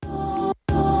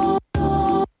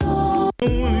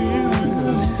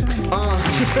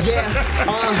Yeah,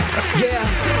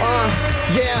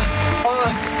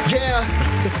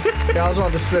 I was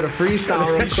about to spit a freestyle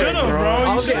real quick, bro.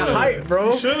 I was getting hyped,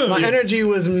 bro. My energy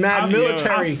was mad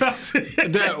military. I felt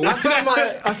it.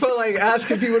 I felt like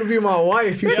asking people to be my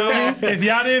wife. You feel me? If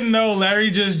y'all didn't know,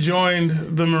 Larry just joined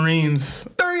the Marines.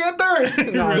 30.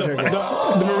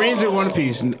 No, the Marines in One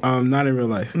Piece, not in real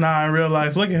life. Nah, in real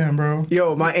life. Look at him, bro.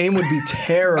 Yo, my aim would be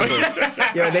terrible.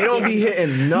 Yo, they don't be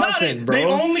hitting nothing, bro. They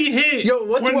only hit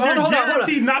when they're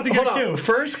guaranteed not to get killed.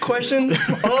 First question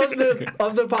of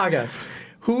the podcast.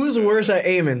 Who's worse at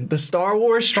aiming? The Star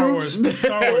Wars troops or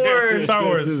Star Wars.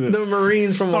 The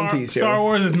Marines from One Piece? Star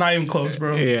Wars is not even close,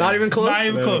 bro. Yeah. Not even close? Not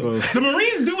even close. The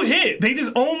Marines do hit. They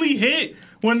just only hit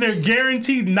when they're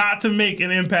guaranteed not to make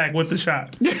an impact with the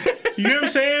shot. You know what I'm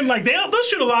saying? Like, they'll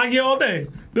shoot Alagi all day.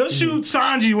 They'll shoot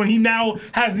Sanji when he now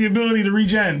has the ability to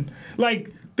regen.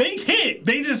 Like, they hit.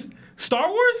 They just... Star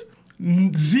Wars?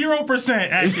 0%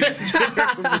 accurate.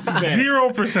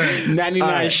 0%.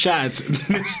 99 shots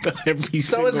missed every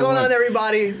So what's going on,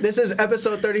 everybody? This is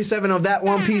episode 37 of That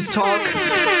One Piece Talk.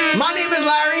 My name is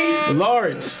Larry.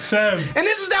 Lawrence. Sam. And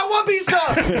this is That One Piece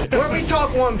Talk, where we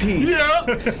talk One Piece. Yeah.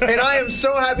 And I am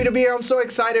so happy to be here. I'm so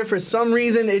excited. For some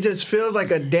reason, it just feels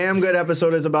like a damn good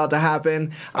episode is about to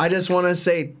happen. I just want to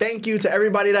say thank you to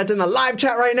everybody that's in the live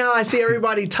chat right now. I see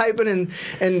everybody typing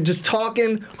and just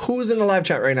talking. Who's in the live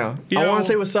chat right now? I want to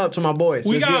say what's up to my boys.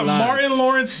 We got Martin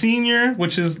Lawrence Sr.,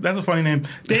 that's a funny name.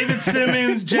 David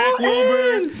Simmons, Jack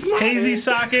Wilbur, Hazy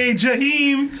Sake,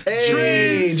 Jaheim,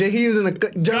 Hey, Jaheim's in the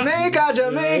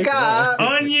Jamaica.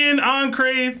 Onion,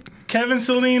 Encrave, Kevin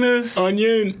Salinas.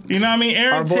 Onion. You know what I mean?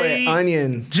 Aaron Our boy, Tate,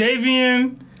 Onion.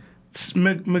 Javian,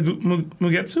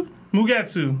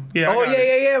 Mugetsu. Yeah. Oh,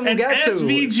 yeah. And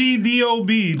Mugetsu.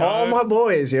 SVGDOB. All my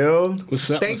boys, yo. What's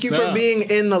up? Thank you for being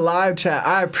in the live chat.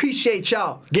 I appreciate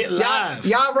y'all. Get live.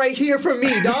 Y'all right here for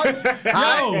me, dog.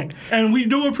 Yo, and we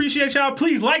do appreciate y'all.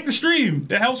 Please like the stream.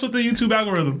 It helps with the YouTube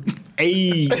algorithm.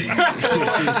 Hey.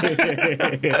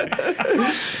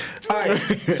 All right,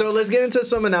 so let's get into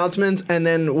some announcements, and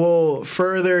then we'll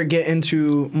further get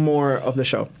into more of the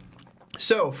show.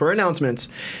 So, for announcements,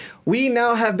 we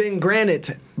now have been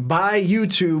granted by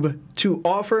YouTube to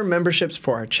offer memberships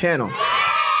for our channel.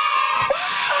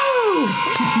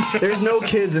 There's no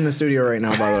kids in the studio right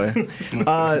now, by the way.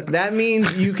 That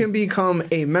means you can become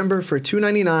a member for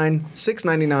 $2.99,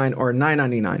 $6.99, or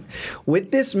 $9.99.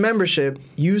 With this membership,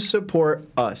 you support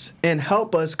us and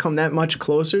help us come that much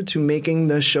closer to making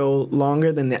the show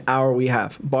longer than the hour we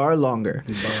have. Bar longer.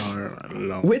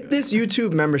 With this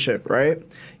YouTube membership, right,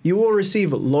 you will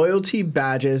receive loyalty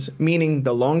badges, meaning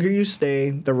the longer you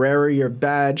stay, the rarer your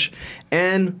badge.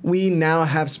 And we now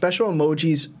have special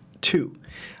emojis, too.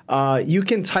 You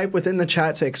can type within the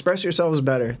chat to express yourselves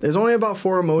better. There's only about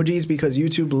 4 emojis because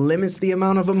YouTube limits the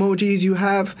amount of emojis you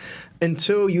have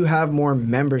until you have more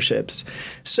memberships.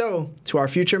 So, to our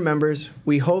future members,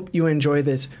 we hope you enjoy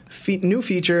this new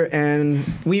feature, and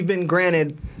we've been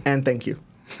granted, and thank you.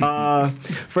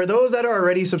 For those that are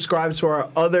already subscribed to our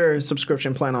other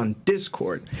subscription plan on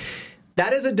Discord,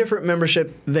 that is a different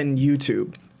membership than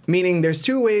YouTube, meaning there's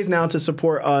 2 ways now to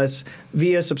support us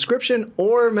via subscription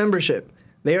or membership.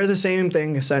 They are the same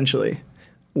thing, essentially.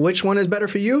 Which one is better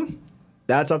for you?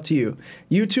 That's up to you.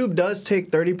 YouTube does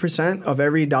take 30% of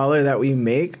every dollar that we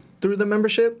make through the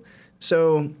membership.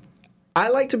 So I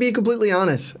like to be completely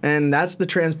honest, and that's the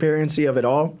transparency of it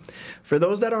all. For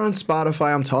those that are on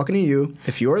Spotify, I'm talking to you.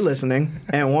 If you're listening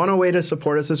and want a way to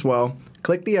support us as well,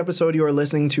 click the episode you are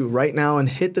listening to right now and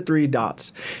hit the 3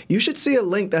 dots. You should see a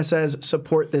link that says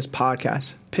support this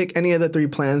podcast. Pick any of the 3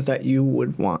 plans that you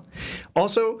would want.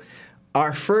 Also,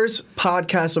 our first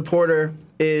podcast supporter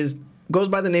goes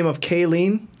by the name of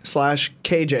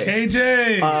Kayleen/KJ.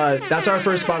 KJ. That's our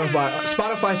first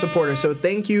Spotify supporter. So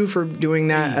thank you for doing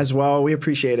that as well. We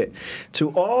appreciate it. To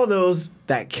all those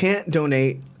that can't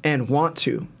donate and want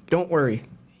to, don't worry.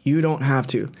 You don't have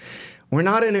to. We're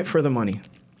not in it for the money.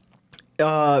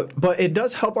 But it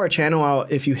does help our channel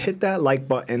out if you hit that like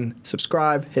button,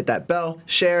 subscribe, hit that bell,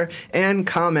 share, and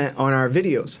comment on our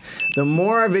videos. The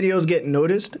more our videos get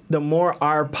noticed, the more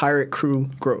our pirate crew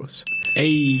grows.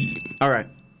 Hey. All right.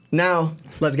 Now,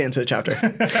 let's get into the chapter.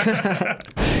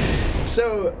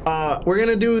 So, we're going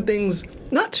to do things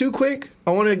not too quick.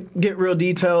 I want to get real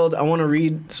detailed. I want to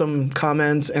read some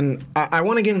comments, and I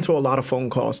want to get into a lot of phone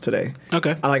calls today.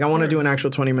 Okay. I want to do an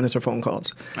actual 20 minutes of phone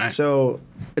calls. Right. So,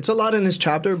 it's a lot in this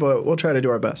chapter, but we'll try to do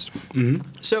our best. Mm-hmm.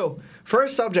 So,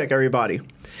 first subject, everybody.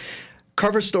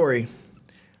 Cover story.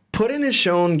 Puddin is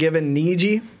shown giving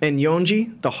Niji and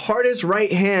Yonji the hardest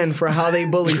right hand for how they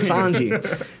bullied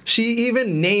Sanji. She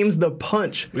even names the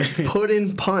punch,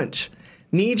 Puddin Punch.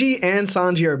 Niji and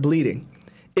Sanji are bleeding.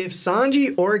 If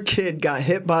Sanji or Kid got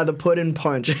hit by the pudding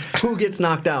punch, who gets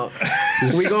knocked out?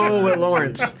 We going with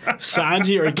Lawrence.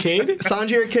 Sanji or Kid?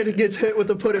 Sanji or Kid gets hit with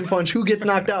the pudding punch, who gets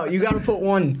knocked out? You got to put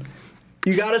one.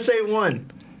 You got to say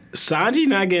one. Sanji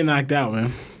not getting knocked out,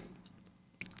 man.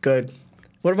 Good.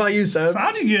 What about you, Seb?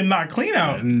 Sanji getting knocked clean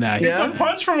out. Nah, It's a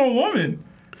punch from a woman.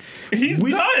 He's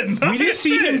done. We didn't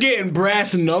see him getting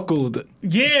brass knuckled.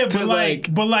 Yeah, but like-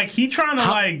 like he trying to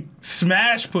like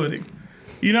smash pudding.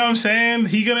 You know what I'm saying?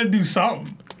 He gonna do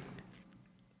something.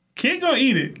 Kid gonna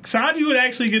eat it. Sanji would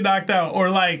actually get knocked out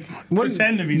or like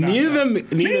pretend to be knocked Neither out. of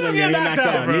them getting knocked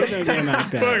out. bro. Neither of them getting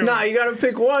knocked out. Nah, you got to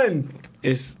pick one.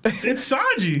 It's It's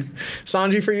Sanji.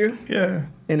 Sanji for you, Yeah.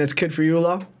 and it's Kid for you,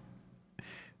 Law.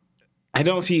 I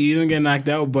don't see either getting knocked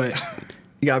out, but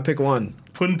You got to pick one.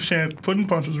 Pudding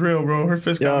punch was real, bro. Her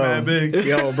fist got mad big.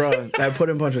 Yo, bro, that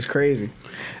pudding punch was crazy.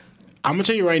 I'm gonna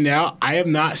tell you right now, I have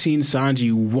not seen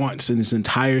Sanji once in this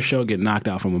entire show get knocked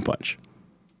out from a punch.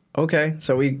 Okay,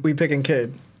 so we picking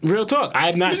Kid. Real talk, I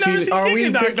have not You seen never it. seen Are Kid we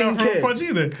get knocked picking out from a Kid? punch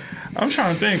either. I'm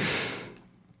trying to think.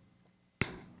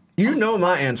 You know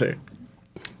my answer.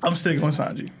 I'm sticking with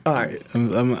Sanji. All right.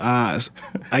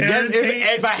 I guess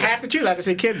if I have to choose, I have to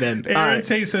say Kid then. Aaron right.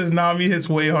 Tate says Nami hits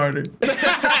way harder.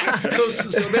 So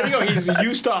there you go. He's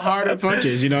used to harder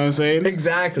punches. You know what I'm saying?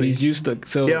 Exactly. He's used to.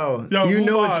 So Yo, Yo, you move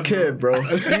know it's on, Kid, bro.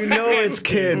 You know it's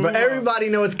Kid, Move but on. everybody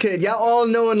know it's Kid. Y'all all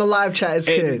know in the live chat it's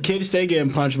and Kid. Kid stay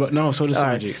getting punched, but no, so does All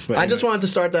right. Sanji. But I just wanted to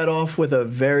start that off with a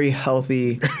very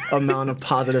healthy amount of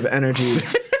positive energy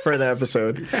for the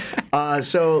episode.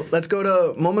 So let's go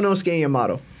to Momonosuke and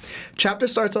Yamato. Chapter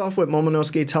starts off with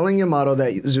Momonosuke telling Yamato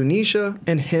that Zunisha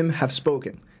and him have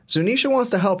spoken. Zunisha wants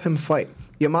to help him fight.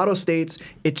 Yamato states,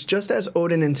 "It's just as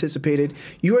Odin anticipated.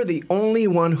 You are the only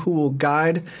one who will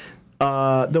guide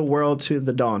the world to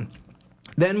the dawn."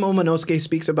 Then Momonosuke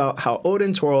speaks about how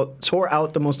Odin tore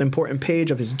out the most important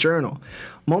page of his journal.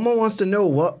 Momo wants to know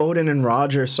what Odin and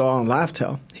Roger saw on Laugh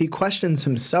Tale. He questions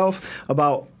himself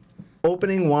about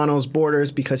opening Wano's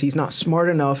borders because he's not smart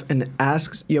enough and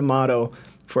asks Yamato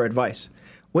for advice.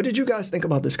 What did you guys think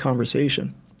about this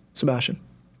conversation, Sebastian?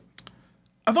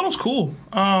 I thought it was cool.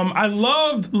 I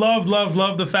loved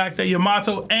the fact that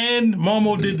Yamato and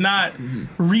Momo did not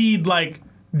read like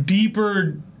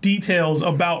deeper details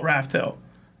about Raftel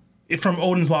from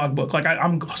Odin's logbook. Like I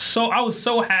was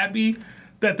so happy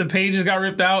that the pages got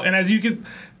ripped out. And as you could,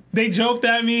 they joked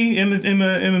at me in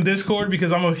the Discord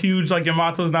because I'm a huge like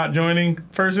Yamato's not joining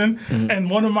person, and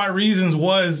one of my reasons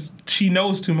was she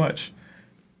knows too much.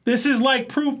 This is like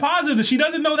proof positive that she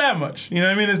doesn't know that much. You know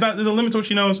what I mean? There's a limit to what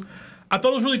she knows. I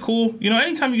thought it was really cool. You know,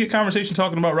 anytime you get conversation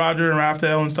talking about Roger and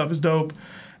Raftel and stuff is dope.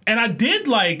 And I did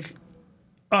like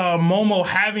Momo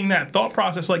having that thought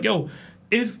process, like, yo,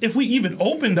 if we even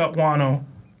opened up Wano,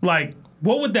 like,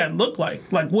 what would that look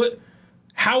like? Like,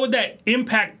 how would that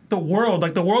impact the world?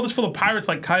 Like, the world is full of pirates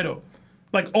like Kaido.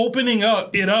 Like, opening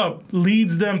it up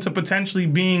leads them to potentially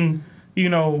being, you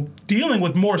know, dealing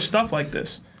with more stuff like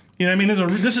this. You know what I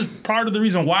mean? This is part of the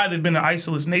reason why they've been an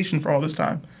isolated nation for all this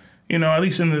time. You know, at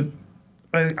least in the,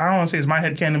 I don't want to say it's my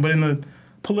headcanon, but in the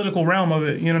political realm of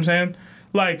it. You know what I'm saying?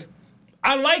 Like,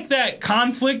 I like that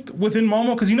conflict within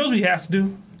Momo because he knows what he has to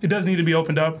do. It does need to be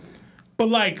opened up. But,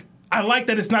 like, I like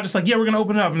that it's not just like, yeah, we're going to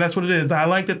open it up and that's what it is. I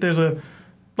like that there's a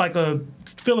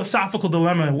philosophical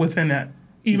dilemma within that,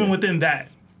 even within that.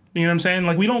 You know what I'm saying?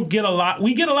 Like, we get a lot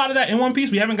of that in One Piece.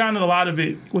 We haven't gotten a lot of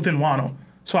it within Wano.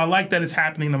 So I like that it's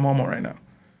happening in Momo right now.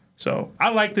 So I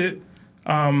liked it.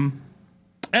 And,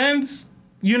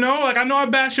 you know, like, I know I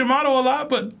bash Yamato a lot,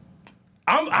 but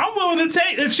I'm willing to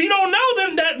take, if she don't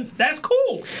know, then that's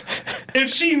cool. If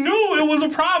she knew, it was a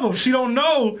problem. She don't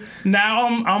know.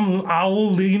 Now I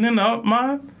will leaning up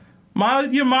my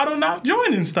Yamato not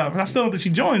joining stuff. I still don't think she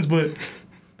joins, but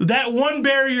that one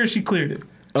barrier, she cleared it.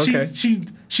 Okay.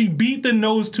 She beat the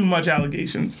knows too much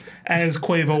allegations, as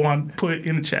Quavo put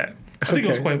in the chat. I think it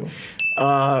was Okay.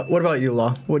 Quavo. What about you,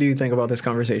 Law? What do you think about this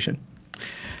conversation?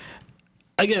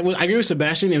 Again, I agree with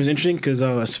Sebastian. It was interesting because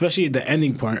especially the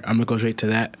ending part, I'm going to go straight to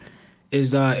that,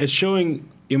 is it's showing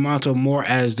Yamato more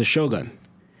as the Shogun.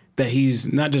 That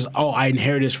he's not just, oh, I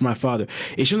inherited this from my father.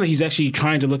 It shows that he's actually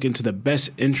trying to look into the best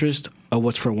interest of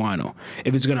what's for Wano.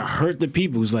 If it's going to hurt the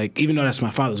people, it's like, even though that's my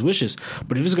father's wishes,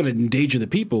 but if it's going to endanger the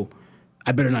people,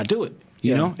 I better not do it.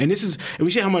 You know? And and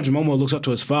we see how much Momo looks up to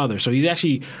his father. So he's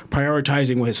actually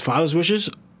prioritizing what his father's wishes.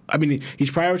 I mean, he's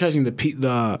prioritizing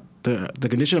the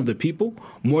condition of the people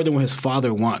more than what his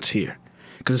father wants here.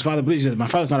 Because his father believes that my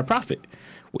father's not a prophet.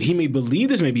 he may believe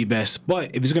this may be best,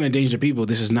 but if it's going to endanger people,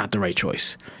 this is not the right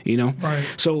choice, you know? Right.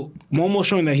 So Momo's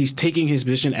showing that he's taking his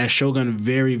position as Shogun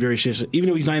very, very seriously, even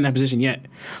though he's not in that position yet.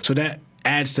 So that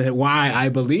adds to why I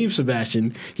believe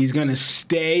Sebastian, he's going to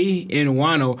stay in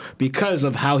Wano because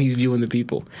of how he's viewing the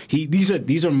people. These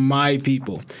are my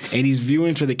people, and he's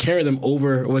viewing for the care of them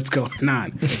over what's going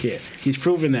on. Yeah, he's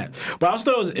proven that. But I also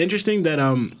thought it was interesting that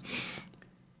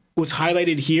what's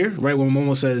highlighted here, right, when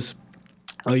Momo says,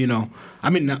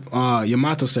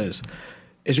 Yamato says,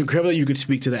 it's incredible that you could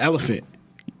speak to the elephant.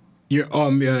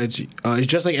 It's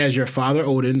just like as your father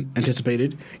Odin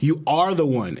anticipated. You are the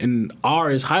one, and R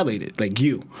is highlighted. Like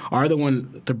you are the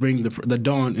one to bring the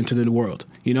dawn into the world.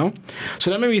 You know,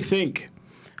 so that made me think,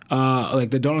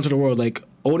 like the dawn into the world. Like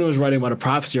Odin was writing about a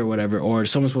prophecy or whatever, or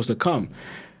someone's supposed to come.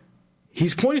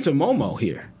 He's pointing to Momo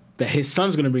here that his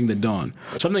son's going to bring the dawn.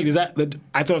 So I'm thinking,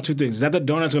 I thought of two things. Is that the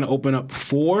dawn that's going to open up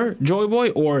for Joy Boy,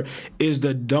 or is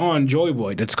the dawn Joy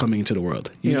Boy that's coming into the world?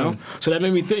 You know. So that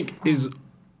made me think: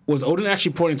 was Odin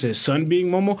actually pointing to his son being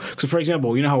Momo? So, for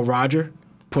example, you know how Roger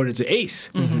pointed to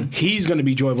Ace? Mm-hmm. He's going to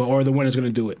be Joy Boy, or the one that's going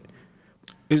to do it.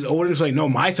 Is Odin like, no,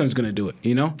 my son's going to do it?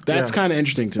 You know? That's kind of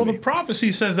interesting to me. Well, the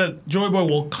prophecy says that Joy Boy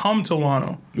will come to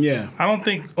Wano. Yeah. I don't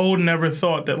think Odin ever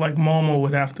thought that, like, Momo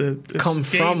would have to come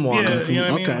escape. from Wano. Yeah, you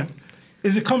know what I mean? Okay.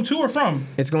 Is it come to or from?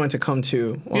 It's going to come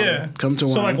to Wano. Yeah. Come to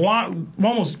Wano. So, like,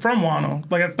 Momo's from Wano.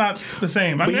 Like, it's not the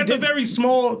same. I mean, that's a very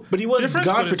small But he was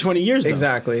gone for 20 years, though.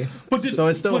 Exactly. But so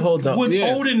it still holds up. Would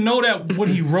Odin know that when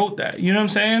he wrote that? You know what I'm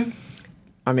saying?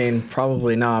 I mean,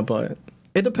 probably not, but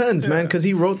it depends, man, because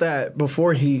he wrote that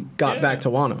before he got back to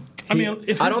Wano.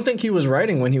 I don't think he was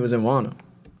writing when he was in Wano.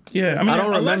 Yeah, I mean, I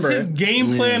don't unless remember his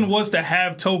game plan was to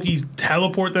have Toki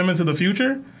teleport them into the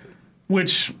future,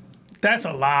 which that's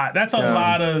a lot. That's a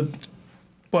lot of.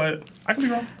 But I could be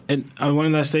wrong. And one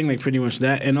last thing, like pretty much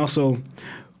that, and also,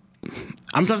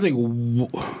 I'm trying to think.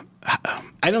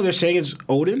 I know they're saying it's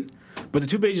Odin, but the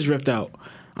 2 pages ripped out.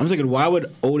 I'm thinking, why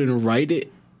would Odin write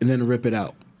it and then rip it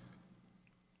out?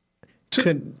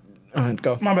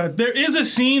 Go. My bad. There is a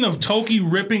scene of Toki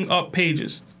ripping up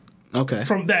pages. Okay.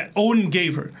 From that Odin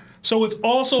gave her. So it's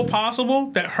also possible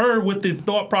that her, with the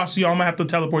thought process, I'm gonna have to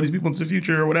teleport these people into the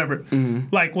future or whatever,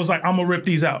 was like, I'm gonna rip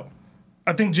these out.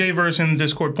 I think J-Verse in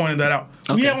Discord pointed that out.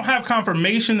 Okay. We don't have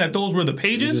confirmation that those were the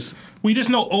pages. We just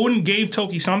know Odin gave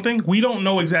Toki something. We don't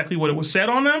know exactly what it was said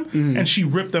on them, and she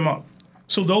ripped them up.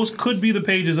 So those could be the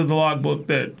pages of the logbook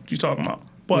that she's talking about.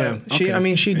 But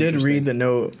she did read the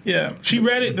note. Yeah, she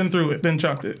read it, then threw it, then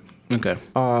chucked it. Okay.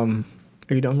 Are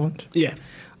you done, Lance? Yeah.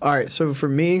 All right. So for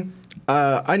me,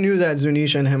 I knew that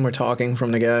Zunisha and him were talking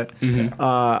from the get. Mm-hmm.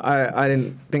 I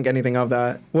didn't think anything of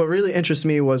that. What really interests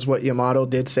me was what Yamato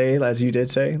did say, as you did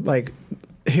say. Like,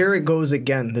 here it goes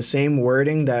again, the same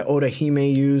wording that Oda Hime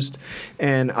used,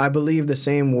 and I believe the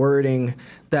same wording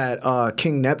that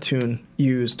King Neptune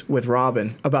used with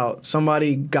Robin about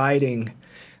somebody guiding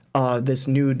this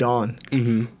new dawn.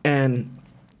 Mm-hmm. And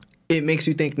it makes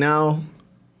you think now,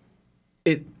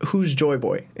 who's Joy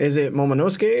Boy? Is it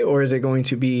Momonosuke or is it going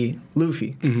to be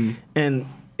Luffy? Mm-hmm. And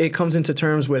it comes into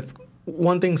terms with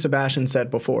one thing Sebastian said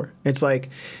before. It's like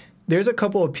there's a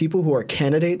couple of people who are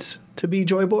candidates to be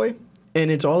Joy Boy,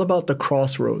 and it's all about the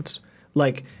crossroads.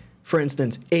 Like, for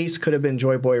instance, Ace could have been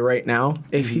Joy Boy right now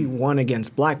if he won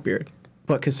against Blackbeard.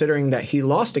 But considering that he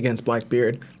lost against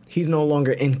Blackbeard, he's no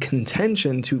longer in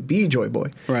contention to be Joy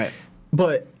Boy. Right.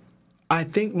 But I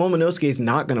think Momonosuke is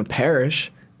not going to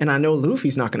perish. And I know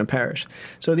Luffy's not going to perish.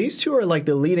 So these two are like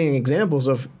the leading examples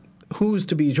of who's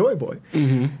to be Joy Boy.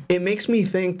 Mm-hmm. It makes me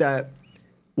think that,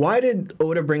 why did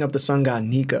Oda bring up the sun god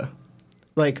Nika?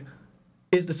 Like,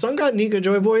 is the sun god Nika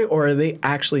Joy Boy, or are they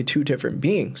actually two different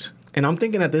beings? And I'm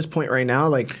thinking at this point right now,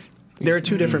 like, they're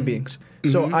two different beings. Mm-hmm.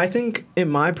 So I think, in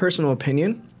my personal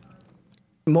opinion,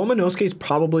 Momonosuke is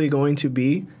probably going to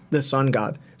be the sun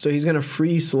god. So he's going to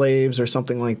free slaves or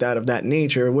something like that of that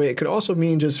nature. It could also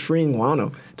mean just freeing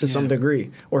Wano to some degree,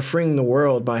 or freeing the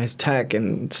world by his tech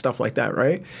and stuff like that,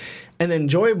 right? And then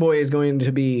Joy Boy is going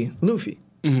to be Luffy.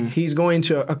 Mm-hmm. He's going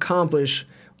to accomplish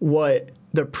what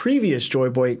the previous Joy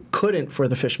Boy couldn't for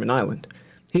the Fishman Island.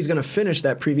 He's going to finish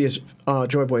that previous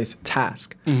Joy Boy's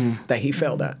task that he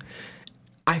failed at.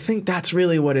 I think that's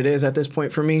really what it is at this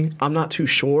point for me. I'm not too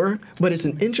sure, but it's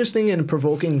an interesting and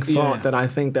provoking thought that I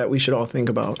think that we should all think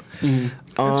about. Mm-hmm.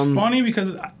 It's funny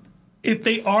because if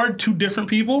they are two different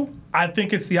people, I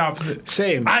think it's the opposite.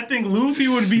 Same. I think Luffy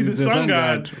would be the sun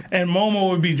god and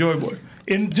Momo would be Joy Boy.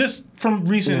 in just from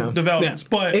recent developments. Yeah.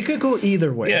 But It could go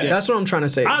either way. Yeah. That's what I'm trying to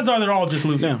say. odds are they're all just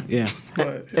Luffy. No, yeah.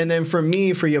 But, And then for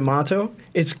me, for Yamato,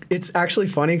 it's actually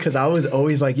funny because I was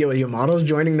always like, yo, Yamato's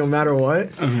joining no matter what.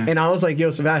 And I was like,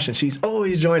 yo, Sebastian, she's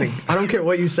always joining. I don't care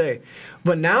what you say.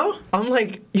 But now I'm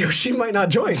like, yo, she might not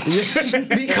join.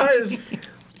 Because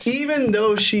even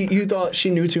though you thought she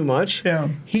knew too much,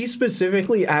 he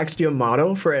specifically asked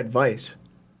Yamato for advice.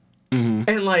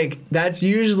 And like that's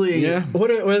usually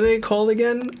what are they called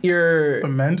again? the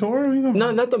mentor?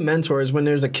 No, not the mentors. When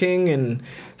there's a king and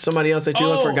somebody else that you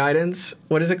look for guidance.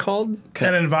 What is it called?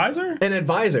 An advisor? An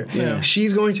advisor. Yeah.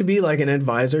 She's going to be like an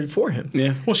advisor for him.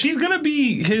 Yeah. Well, she's going to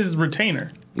be his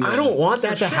retainer. I don't want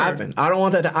that to happen. I don't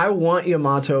want that. I want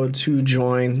Yamato to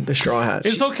join the Straw Hats.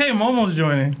 It's okay. Momo's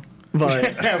joining.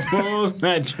 But Momo's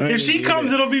not joining If she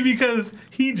comes, it'll be because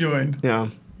he joined. yeah.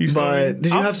 You feel me? But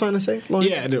did you have something to say, Lawrence?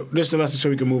 Yeah, just the lesson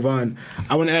so we can move on.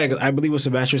 I want to add, 'cause I believe what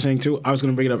Sebastian was saying too. I was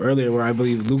going to bring it up earlier, where I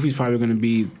believe Luffy's probably going to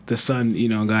be the son,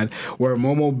 God, where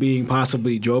Momo being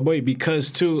possibly Joboy,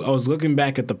 because too, I was looking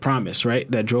back at the promise, right,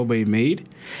 that Joboy made,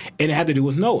 and it had to do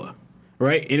with Noah,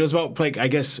 right? And it was about like I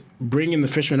guess bringing the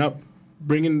fishermen up.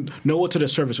 Bringing Noah to the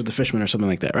surface with the fishermen or something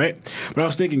like that, right? But I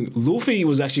was thinking Luffy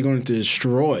was actually going to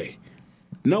destroy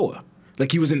Noah.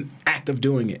 Like he was in act of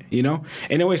doing it,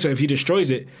 Anyway, so if he destroys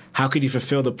it, how could he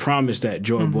fulfill the promise that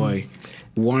Joy Boy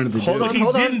wanted to do? Hold on.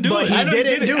 didn't do But it. he I know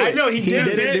didn't do it. I know he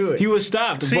didn't do it. He was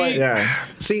stopped. See, but Yeah.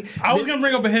 See, I was going to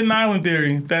bring up a Hidden Island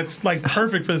theory that's like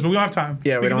perfect for this, but we don't have time.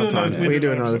 yeah, we don't have time. We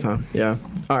do it another time. Yeah.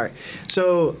 All right.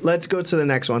 So let's go to the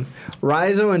next one.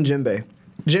 Raizo and Jinbei.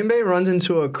 Jinbei runs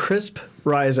into a crisp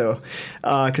Raizo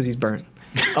because he's burnt.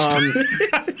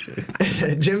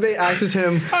 Jinbei asks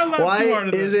him, why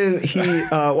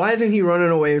isn't he running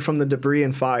away from the debris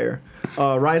and fire?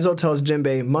 Raizo tells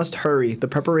Jinbei, must hurry. The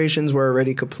preparations were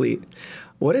already complete.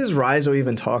 What is Raizo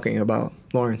even talking about,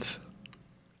 Lawrence?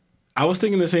 I was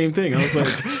thinking the same thing. I was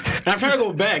like, and I'm trying to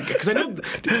go back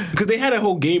because they had a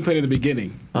whole game plan in the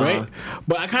beginning, right?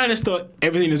 But I kind of just thought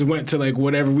everything just went to like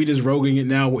whatever. We just roguing it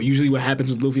now. What happens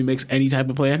when Luffy makes any type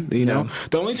of plan, The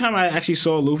only time I actually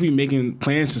saw Luffy making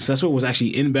plans successful was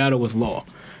actually in battle with Law.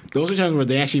 Those are times where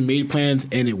they actually made plans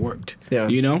and it worked. Yeah.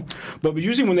 But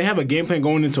usually when they have a game plan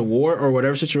going into war or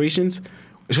whatever situations,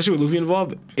 especially with Luffy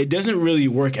involved, it doesn't really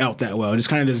work out that well. It just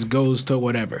kind of just goes to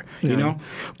whatever,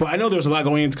 But I know there was a lot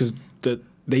going into because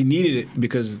they needed it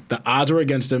because the odds were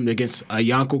against them, against a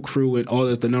Yonko crew and all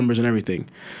the numbers and everything.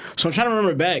 So I'm trying to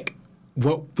remember back,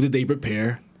 what did they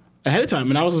prepare ahead of time?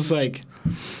 And I was just like,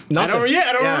 Nothing.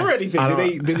 I don't remember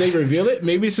anything. Did they reveal it?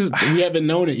 Maybe it's just we haven't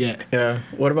known it yet. Yeah.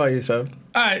 What about you, Seb?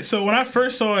 All right, so when I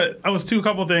first saw it, I was a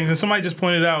couple things, and somebody just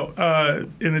pointed out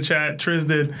in the chat, Triz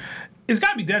did, it's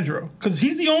got to be Denjiro, because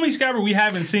he's the only Scabber we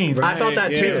haven't seen. I thought that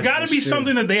too. It's got to be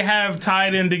something that they have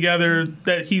tied in together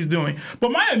that he's doing.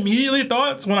 But my immediate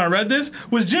thoughts when I read this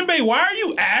was, Jinbei, why are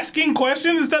you asking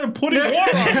questions instead of putting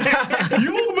water on?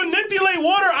 You manipulate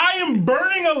water. I am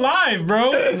burning alive,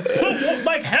 bro.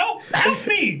 Like, help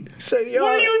me. Said, yo,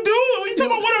 what are you doing? What are you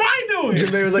talking about? What am I doing?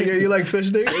 Jinbei was like, yo, you like fish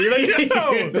sticks? You're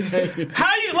like,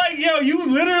 how you like, you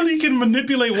literally can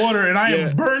manipulate water, and I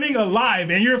am burning alive.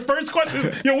 And your first question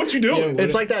is, what you doing?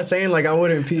 It's like that saying, like, I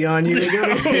wouldn't pee on you,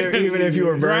 even if you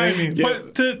were burning.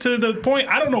 But to the point,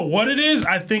 I don't know what it is.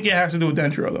 I think it has to do with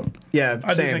Denjiro, though. Yeah,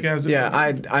 I same. think it has to do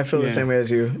with I feel the same way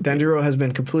as you. Denjiro has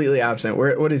been completely absent.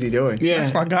 What is he doing? Yeah,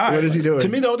 That's my guy. What is he doing? To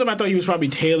me, the whole time I thought he was probably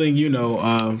tailing,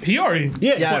 Hiyori.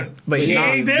 Yeah, but he's he not.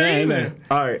 ain't there either.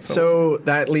 All right, so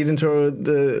that leads into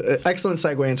the excellent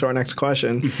segue into our next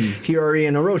question. Hiyori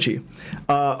and Orochi.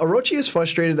 Orochi is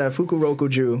frustrated that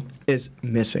Fukurokuju is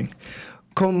missing.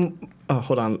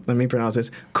 Hold on, let me pronounce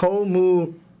this.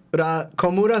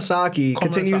 Komurasaki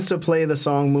continues to play the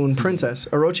song Moon Princess.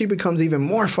 Orochi becomes even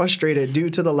more frustrated due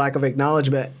to the lack of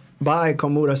acknowledgement by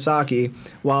Komurasaki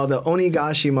while the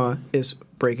Onigashima is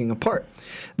breaking apart.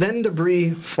 Then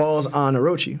debris falls on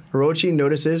Orochi. Orochi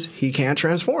notices he can't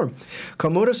transform.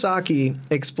 Komurasaki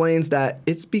explains that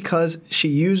it's because she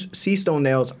used sea stone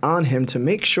nails on him to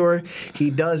make sure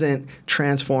he doesn't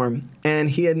transform.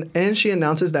 And she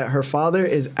announces that her father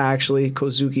is actually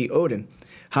Kozuki Oden.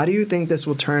 How do you think this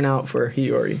will turn out for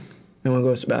Hiyori? And we'll go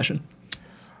with Sebastian.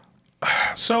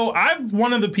 So I'm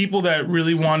one of the people that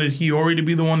really wanted Hiyori to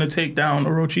be the one to take down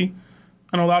Orochi.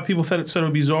 I know a lot of people said it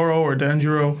would be Zoro or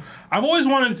Denjiro. I've always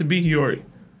wanted it to be Hiyori.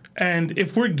 And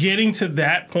if we're getting to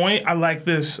that point, I like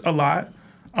this a lot.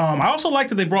 I also like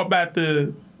that they brought back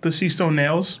the sea stone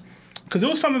nails, because it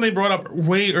was something they brought up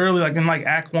way early, like in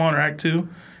Act 1 or Act 2.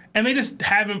 And they just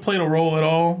haven't played a role at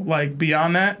all,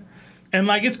 beyond that. And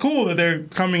like it's cool that they're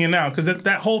coming in now because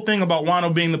that whole thing about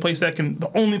Wano being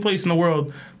the only place in the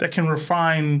world that can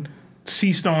refine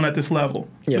Sea Stone at this level,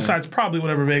 besides probably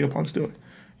whatever Vegapunk's doing.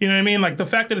 You know what I mean? Like the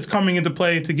fact that it's coming into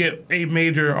play to get a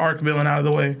major arc villain out of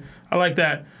the way, I like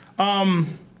that.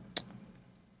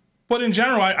 But in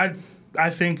general, I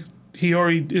think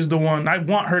Hiyori is the one. I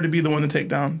want her to be the one to take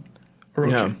down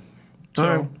Orochi. Yeah. So,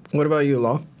 All right. What about you,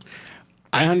 Law?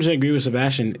 I 100% agree with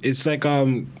Sebastian. It's like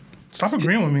stop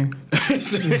agreeing with me.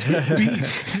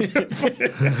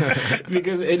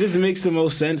 because it just makes the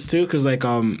most sense too. Because like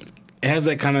it has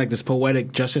like kind of like this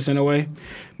poetic justice in a way.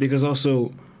 Because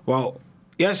also, well,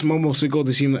 yes, Momosuke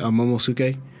to seem like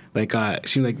Momosuke, like it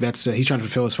seems like that's he's trying to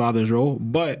fulfill his father's role,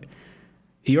 but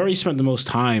he already spent the most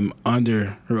time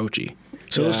under Orochi.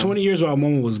 So those 20 years while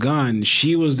Momo was gone,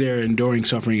 she was there enduring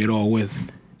suffering it all with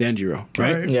Denjiro,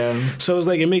 right? Yeah. So it's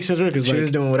like it makes sense because She like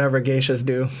was doing whatever geishas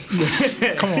do.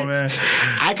 Come on, man.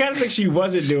 I kind of think she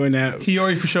wasn't doing that.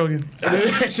 Hiyori for Shogun.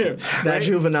 That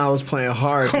juvenile was playing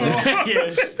hard. Come on.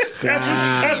 Yes.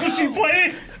 That's what she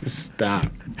played. Stop.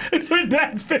 It's her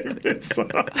dad's favorite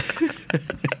song.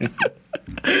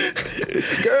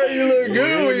 Girl, you look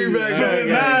good when you back there.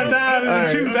 Nah, in the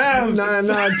 2000s.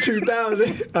 Nah,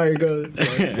 2000. All right, go.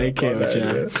 I can't with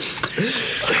y'all.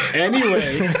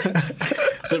 Anyway,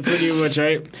 so pretty much,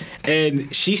 right?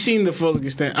 And she's seen the full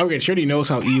extent. Okay, she already knows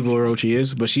how evil Orochi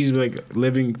is, but she's like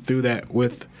living through that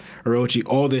with Orochi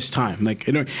all this time. Like,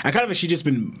 I kind of think she's just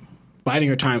been biding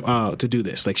her time to do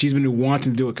this. Like, she's been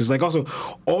wanting to do it because, like, also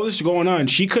all this going on,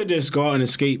 she could just go out and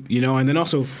escape, you know. And then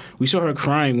also we saw her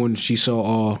crying when she saw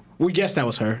all. We guessed that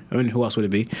was her. I mean, who else would it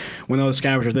be? When all the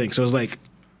scavenger thing. So it's like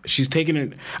she's taking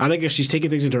it. I think she's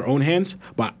taking things into her own hands.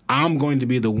 But I'm going to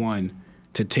be the one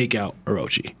to take out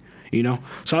Orochi. You know.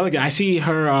 So I like it. I see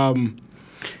her.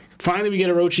 Finally, we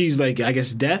get Orochi's like I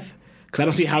guess death. Because I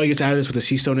don't see how he gets out of this with the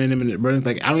Sea Stone in him and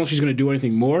like I don't know if she's going to do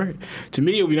anything more. To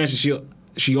me, it would be nice if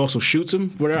she also shoots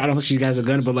him. Whatever. I don't think she has a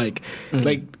gun, but like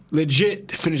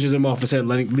legit finishes him off instead of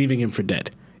leaving him for dead.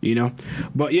 You know.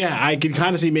 But yeah, I can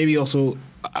kind of see maybe also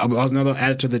another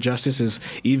added to the justice is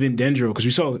even Denjiro because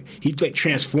we saw he like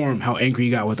transformed how angry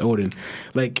he got with Odin.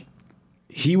 Like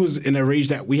he was in a rage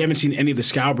that we haven't seen any of the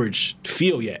Scalbridge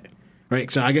feel yet.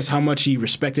 Right. So I guess how much he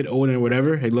respected Odin or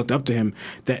whatever, he looked up to him.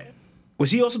 That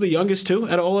was he also the youngest too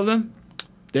out of all of them,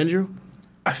 Denjiro?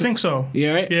 I think so.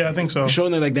 Yeah, right? Yeah, I think so.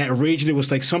 Showing that like that rage, there was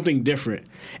like something different,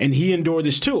 and he endured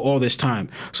this too all this time.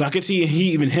 So I could see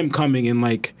him coming and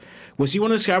like, was he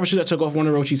one of the Scalbridges that took off one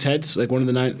of Orochi's heads, like one of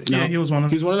the 9? No? Yeah, he was one of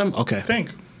them. He was one of them. Okay, I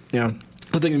think. Yeah.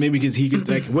 I'm thinking maybe because he could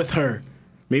like with her,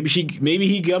 maybe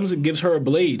he comes and gives her a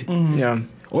blade. Yeah.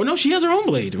 Or no, she has her own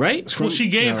blade, right? Well, she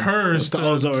gave hers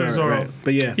to Zoro. Right.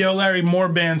 But yeah. Yo, Larry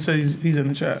Moorband says he's in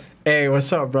the chat. Hey,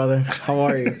 what's up, brother? How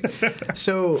are you?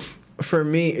 So, for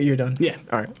me, you're done? Yeah.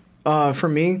 All right. For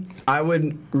me, I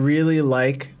would really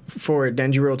like for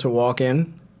Denjiro to walk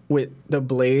in with the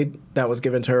blade that was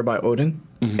given to her by Odin,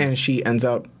 and she ends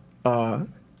up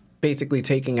basically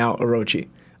taking out Orochi.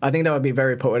 I think that would be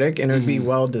very poetic, and it would be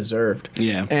well deserved.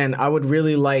 Yeah. And I would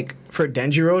really like for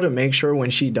Denjiro to make sure when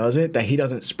she does it that he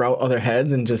doesn't sprout other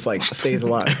heads and just like stays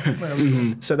alive.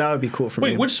 So that would be cool for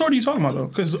me. Wait, which sword are you talking about though?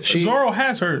 Because Zoro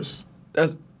has hers.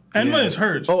 Enma is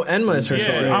hers. Oh, Enma is her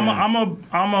sword. Yeah, I'm a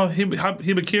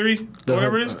Hibikiri,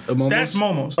 whatever it is. That's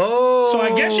Momo's. Oh. So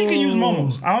I guess she can use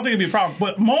Momo's. I don't think it'd be a problem.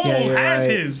 But Momo has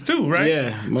his too, right?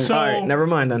 Yeah. So, All right, never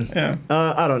mind then. Yeah.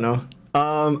 I don't know.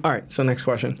 All right, so next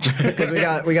question because we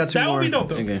got two that more. would be dope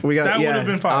though. Okay. That would have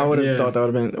been fine. I would have thought that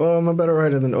would have been. Well, I'm a better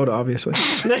writer than Oda, obviously.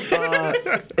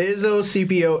 Izzo,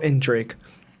 CPO, and Drake.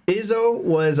 Izzo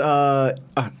was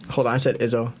hold on, I said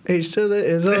Izzo. H to the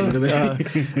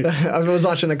Izzo. I was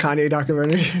watching a Kanye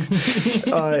documentary.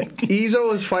 Izzo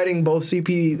was fighting both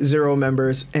CP0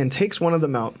 members and takes one of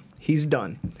them out. He's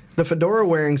done. The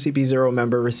fedora-wearing CP0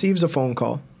 member receives a phone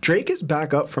call. Drake is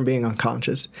back up from being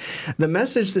unconscious. The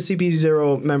message the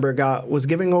CP0 member got was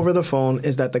giving over the phone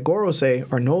is that the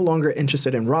Gorosei are no longer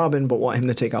interested in Robin but want him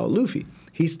to take out Luffy.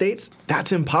 He states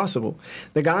that's impossible.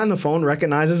 The guy on the phone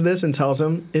recognizes this and tells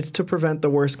him it's to prevent the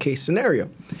worst case scenario.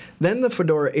 Then the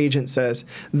Fedora agent says,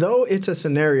 though it's a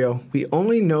scenario, we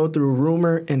only know through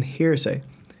rumor and hearsay.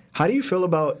 How do you feel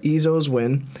about Izzo's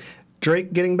win?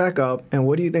 Drake getting back up, and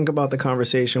what do you think about the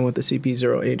conversation with the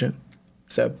CP0 agent?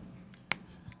 Seb.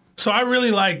 So I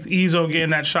really liked Izzo getting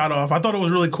that shot off. I thought it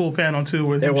was really cool panel too,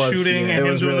 with him shooting and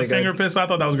him doing the finger pistol. I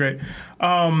thought that was great.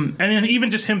 And then even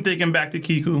just him thinking back to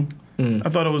Kiku, I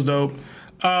thought it was dope.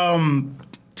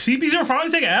 CP0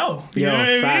 finally take an L. You know what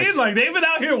I mean? Like they've been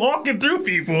out here walking through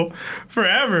people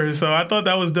forever. So I thought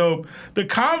that was dope. The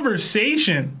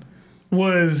conversation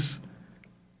was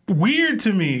weird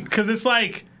to me because it's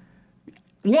like,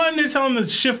 one, they're telling the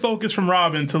shift focus from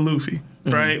Robin to Luffy,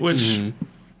 right? Which,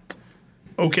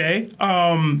 okay.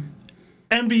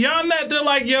 And beyond that, they're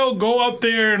like, yo, go up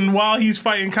there and while he's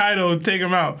fighting Kaido, take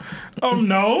him out.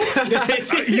 No.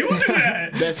 You do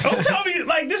that. Don't tell me.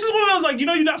 Like, this is one of those, like,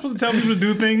 you're not supposed to tell people to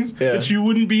do things that you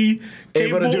wouldn't be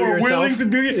able to do or willing to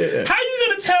do. Yeah. How are you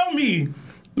going to tell me?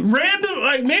 Random,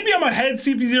 like, maybe I'm a head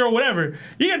CP0 or whatever.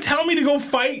 You're going to tell me to go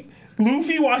fight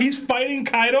Luffy while he's fighting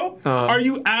Kaido? Are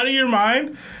you out of your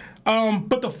mind?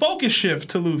 But the focus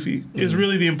shift to Luffy is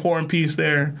really the important piece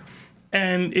there.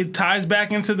 And it ties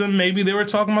back into maybe they were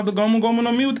talking about the Gomu Gomu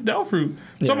no Mi with the Del Fruit.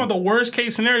 Talking about the worst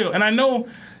case scenario. And I know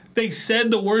they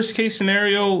said the worst case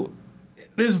scenario,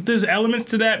 there's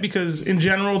elements to that because in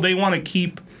general they want to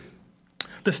keep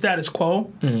the status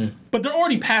quo. But they're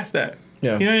already past that.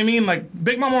 Yeah. You know what I mean? Like,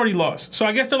 Big Mom already lost. So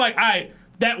I guess they're like, all right,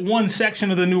 that one section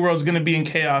of the New World is going to be in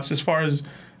chaos as far as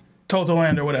Total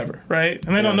Land or whatever, right?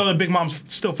 And they don't know that Big Mom's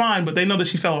still fine, but they know that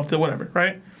she fell off the whatever,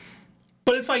 right?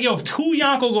 But it's like, yo, if 2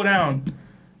 Yonko go down,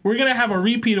 we're going to have a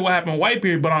repeat of what happened with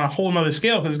Whitebeard, but on a whole nother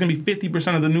scale, because it's going to be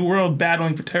 50% of the New World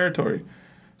battling for territory.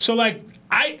 So, like,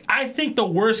 I think the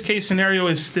worst case scenario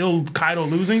is still Kaido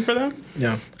losing for them.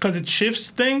 Yeah. Because it shifts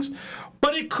things.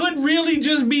 But it could really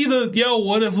just be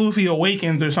what if Luffy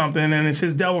awakens or something and it's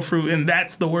his Devil Fruit, and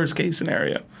that's the worst case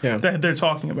scenario that they're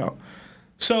talking about.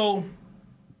 So,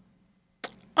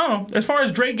 I don't know. As far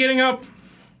as Drake getting up,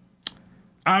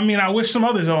 I mean, I wish some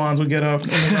other Zoans would get up. I'm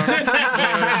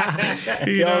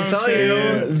telling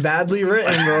you, badly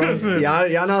written, bro. Listen,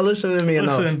 y'all not listening to me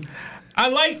enough. I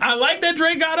like that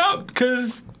Drake got up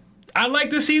because I like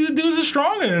to see the dudes are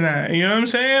stronger than that. You know what I'm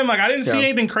saying? Like, I didn't see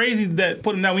anything crazy that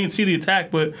put him down. We didn't see the attack,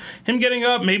 but him getting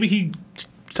up, maybe he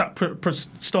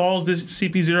stalls this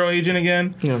CP0 agent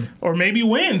again. Yeah. Or maybe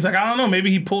wins. Like, I don't know.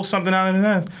 Maybe he pulls something out of his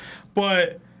ass.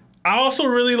 But I also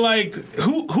really liked...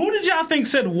 Who did y'all think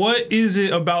said, what is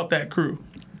it about that crew?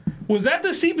 Was that the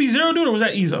CP0 dude or was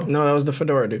that Izo? No, that was the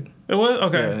Fedora dude. It was?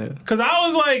 Okay. Because I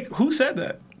was like, who said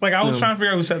that? Like, I was trying to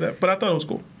figure out who said that. But I thought it was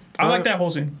cool. I like that whole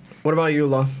scene. What about you,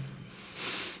 Law?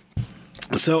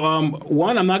 So,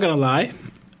 one, I'm not gonna lie.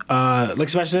 Like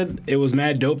Sebastian said, it was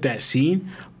mad dope, that scene.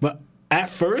 But at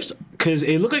first, because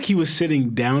it looked like he was sitting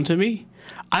down to me,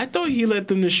 I thought he let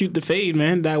them to shoot the fade,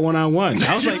 man. That 1-on-1.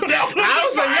 I was like, yo,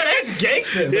 that's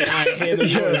gangster. Like, all right, hand the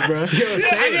boys, bro.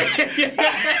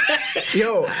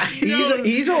 Yo,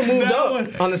 Izo moved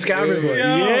up on the Scabbers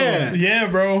list. Yeah,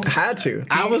 bro. Had to.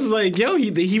 I was like, yo,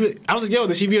 I was like, yo,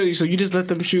 the CBO, so you just let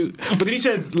them shoot. But then he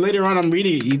said later on, I'm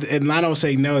reading it, and Lano was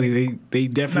saying no, they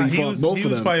definitely fought both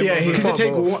of them. Yeah, he because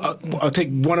take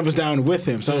one of us down with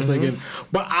him. So I was thinking,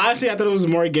 but honestly, I thought it was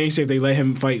more gangster if they let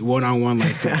him fight 1-on-1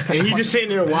 like that, and he just sitting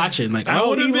there watching, like, I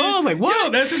would have been like, what?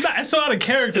 Yo, that's so out of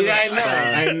character.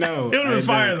 Yeah, I know. It would have been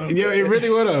fire though. Yeah, it really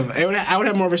would have. I would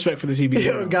have more respect for the CBO.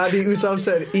 Yo, Gandhi Usopp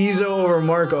said Izo over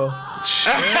Marco.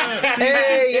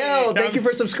 Hey, yo, thank you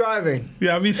for subscribing.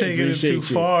 Yeah, I be taking it too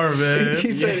far, man.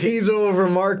 He said Izo over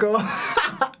Marco.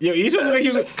 Yo, Izo looked like he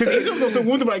was, because Izo was also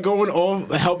wounded by going off,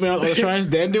 helping out all the shrines,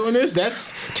 then doing this.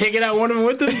 That's taking out one of them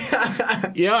with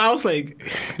him. Yeah, I was like,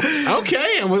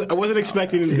 okay, I wasn't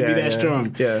expecting him to be that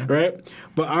strong. Yeah, right.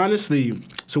 But honestly,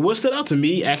 so what stood out to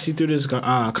me actually through this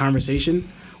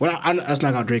conversation? Well, let's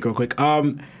knock out Drake real quick.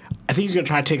 I think he's gonna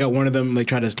try to take out one of them, like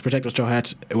try to protect those Straw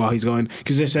Hats while he's going,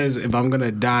 because it says if I'm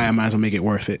gonna die, I might as well make it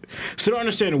worth it. So I don't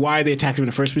understand why they attacked him in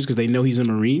the first place, because they know he's a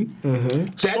Marine. Mm-hmm.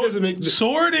 That doesn't make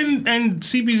Sword and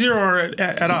CP0 are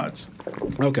at odds.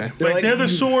 Okay, like they're the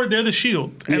sword, they're the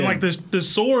shield, and like the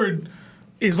sword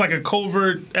is like a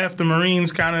covert F the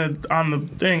Marines kind of on the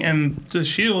thing, and the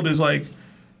shield is like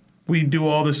we do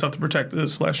all this stuff to protect the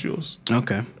Celestials.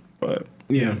 Okay, but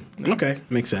yeah, okay,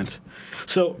 makes sense.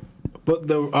 So.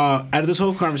 But out of this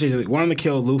whole conversation, like, wanting to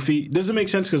kill Luffy doesn't make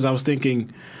sense, because I was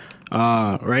thinking,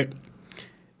 right?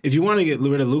 If you want to get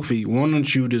rid of Luffy, why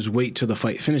don't you just wait till the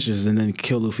fight finishes and then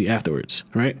kill Luffy afterwards,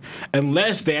 right?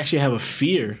 Unless they actually have a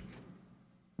fear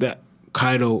that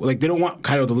Kaido, like, they don't want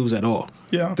Kaido to lose at all.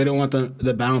 Yeah. They don't want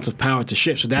the balance of power to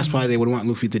shift, so that's why they would want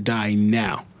Luffy to die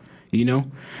now. You know?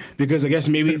 Because I guess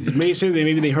maybe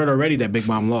they heard already that Big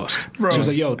Mom lost. Bro. So it's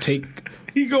like, yo,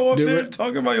 he go up there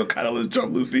talking about your Kaido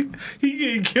jump Luffy. He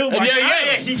getting killed by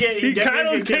He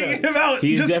Kaido taking him out.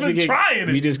 He's just been trying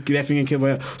it. He just definitely getting killed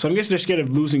by. So I'm guessing they're scared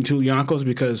of losing 2 Yonkos,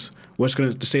 because what's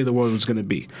going to save the world was going to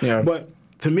be. Yeah. But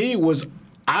to me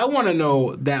I want to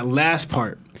know that last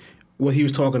part, what he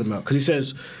was talking about, because he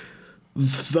says,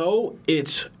 though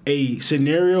it's a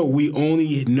scenario we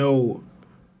only know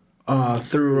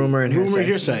through rumor and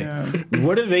hearsay. Yeah.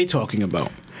 What are they talking about?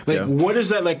 Like, Yeah. what is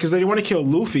that like? Because they want to kill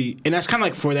Luffy, and that's kind of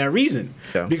like for that reason.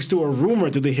 Yeah. Because through a rumor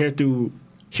that they hear through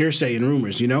hearsay and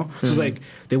rumors, you know. So it's like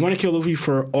they want to kill Luffy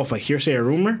for off a hearsay or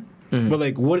rumor, but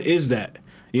like, what is that?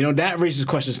 You know, that raises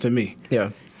questions to me.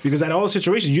 Yeah. Because at all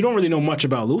situations, you don't really know much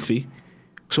about Luffy,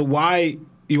 so why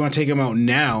you want to take him out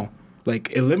now?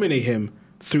 Like, eliminate him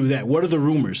through that. What are the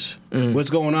rumors? What's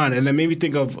going on? And that made me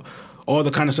think of all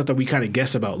the kind of stuff that we kind of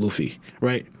guess about Luffy,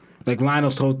 right? Like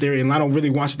Lionel's whole theory, and Lionel really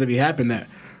wants it to be happen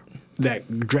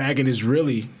that Dragon is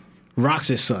really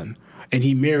Rox's son, and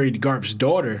he married Garp's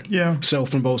daughter. Yeah. So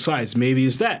from both sides, maybe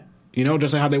it's that. You know,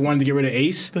 just like how they wanted to get rid of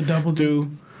Ace. The double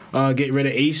to get rid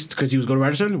of Ace because he was going to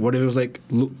Ryder's son. What if it was like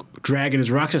Dragon is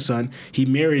Rox's son? He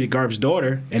married Garp's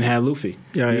daughter and had Luffy.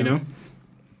 Yeah, you yeah. know.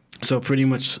 So pretty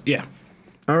much, yeah.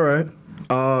 All right.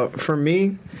 For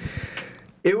me,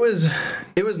 it was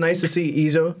nice to see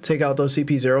Izo take out those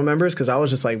CP0 members because I was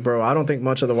just like, bro, I don't think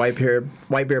much of the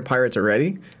Whitebeard pirates are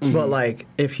ready. But like,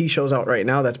 if he shows out right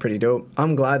now, that's pretty dope.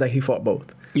 I'm glad that he fought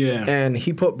both. Yeah. And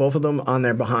he put both of them on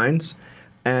their behinds,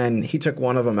 and he took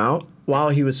one of them out while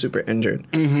he was super injured.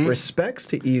 Respects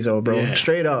to Izo, bro. Yeah.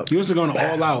 Straight up. He was going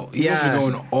all out. He was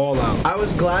going all out. I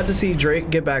was glad to see Drake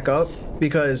get back up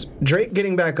because Drake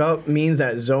getting back up means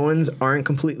that Zoans aren't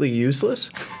completely useless.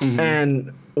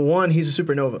 And one, he's a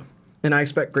supernova. And I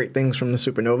expect great things from the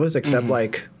supernovas, except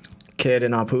like Kid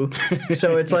and Apu.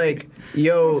 So it's like,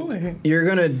 yo, you're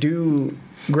going to do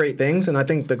great things. And I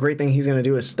think the great thing he's going to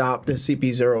do is stop the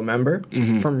CP0 member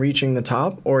from reaching the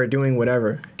top or doing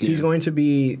whatever. Yeah. He's going to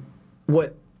be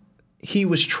what he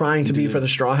was trying to be for the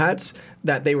Straw Hats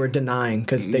that they were denying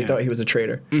because they thought he was a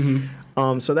traitor.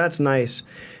 So that's nice.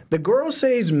 The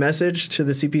Gorosei's message to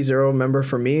the CP0 member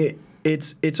for me,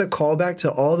 it's a callback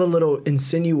to all the little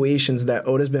insinuations that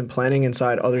Oda's been planning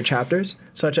inside other chapters,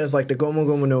 such as like the Gomu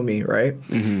Gomu no Mi, right?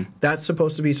 That's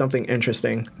supposed to be something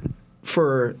interesting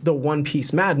for the One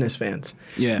Piece Madness fans.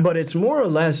 Yeah. But it's more or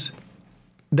less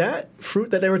that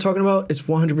fruit that they were talking about is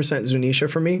 100% Zunisha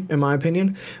for me, in my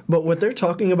opinion. But what they're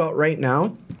talking about right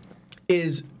now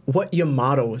is what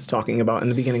Yamato was talking about in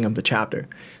the beginning of the chapter.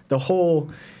 The whole,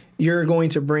 you're going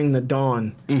to bring the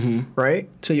dawn, right,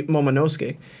 to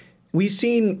Momonosuke. We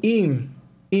seen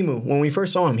Imu, when we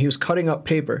first saw him, he was cutting up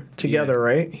paper together,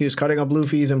 right? He was cutting up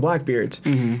Luffy's and Blackbeard's.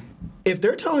 If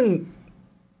they're telling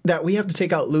that we have to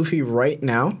take out Luffy right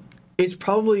now, it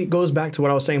probably goes back to what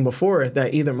I was saying before,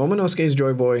 that either Momonosuke is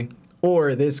Joy Boy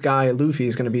or this guy Luffy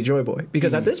is going to be Joy Boy.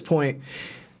 Because at this point,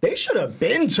 they should have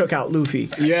been took out Luffy.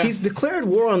 Yeah. He's declared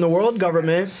war on the world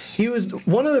government. He was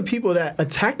one of the people that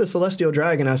attacked the Celestial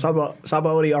Dragon at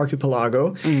Sabaody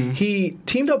Archipelago. He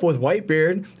teamed up with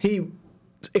Whitebeard. He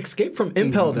escaped from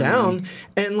Impel Down.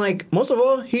 And like, most of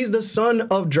all, he's the son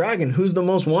of Dragon, who's the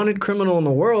most wanted criminal in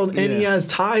the world. And he has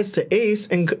ties to Ace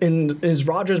and is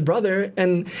Roger's brother.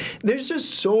 And there's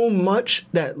just so much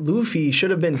that Luffy should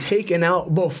have been taken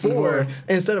out before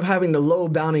instead of having the low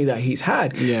bounty that he's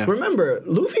had. Yeah. Remember,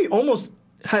 Luffy almost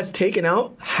has taken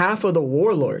out half of the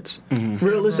warlords,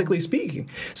 realistically speaking.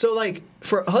 So like,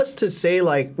 for us to say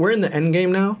like, we're in the end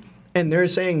game now, and they're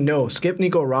saying, no, skip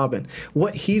Nico Robin.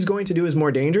 What he's going to do is more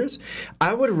dangerous.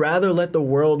 I would rather let the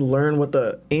world learn what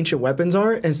the ancient weapons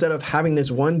are instead of having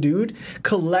this one dude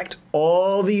collect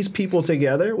all these people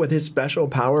together with his special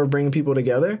power of bringing people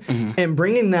together and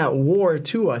bringing that war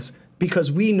to us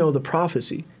because we know the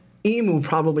prophecy. Imu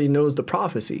probably knows the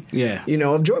prophecy,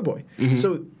 of Joy Boy.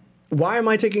 So why am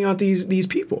I taking out these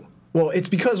people? Well, it's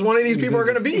because one of these people are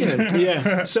going to beat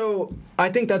him. So I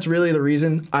think that's really the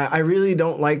reason. I really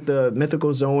don't like the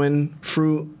mythical Zoan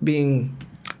fruit being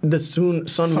the Sun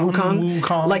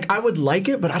Wukong. Like, I would like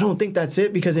it, but I don't think that's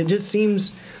it because it just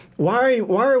seems... Why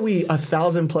are we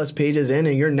 1,000+ pages in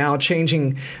and you're now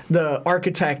changing the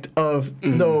architect of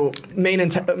the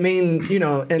main, you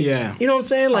know what I'm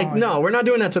saying? Like, no, we're not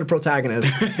doing that to the protagonist.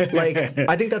 Like,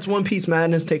 I think that's One Piece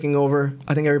madness taking over.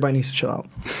 I think everybody needs to chill out.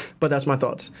 But that's my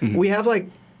thoughts. We have like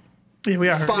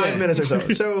 5 minutes or so.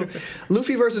 So,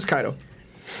 Luffy versus Kaido.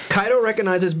 Kaido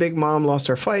recognizes Big Mom lost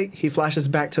her fight. He flashes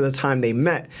back to the time they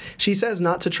met. She says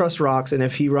not to trust Rocks, and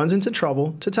if he runs into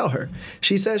trouble, to tell her.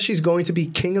 She says she's going to be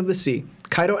king of the sea.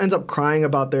 Kaido ends up crying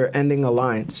about their ending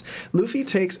alliance. Luffy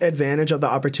takes advantage of the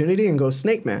opportunity and goes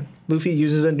Snake Man. Luffy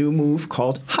uses a new move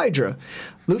called Hydra.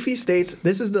 Luffy states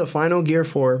this is the final Gear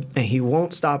 4, and he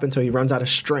won't stop until he runs out of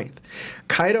strength.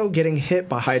 Kaido, getting hit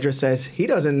by Hydra, says he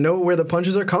doesn't know where the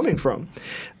punches are coming from.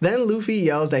 Then Luffy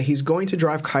yells that he's going to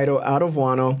drive Kaido out of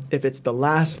Wano if it's the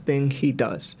last thing he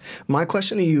does. My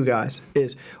question to you guys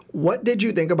is, what did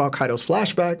you think about Kaido's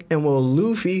flashback, and will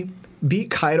Luffy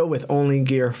beat Kaido with only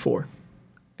Gear 4?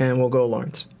 And we'll go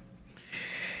Lawrence.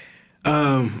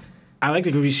 I like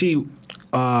that we see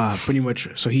pretty much.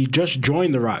 So he just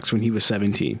joined the Rocks when he was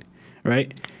 17,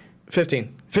 right?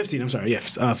 15. 15. I'm sorry.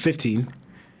 Yes, 15.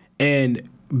 And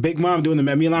Big Mom doing the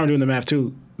math. Me and Lon are doing the math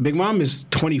too. Big Mom is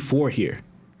 24 here,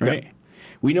 right? Yep.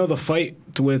 We know the fight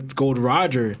with Gold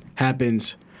Roger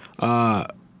happens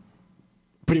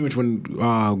pretty much when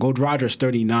Gold Roger's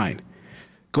 39.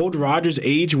 Gold Roger's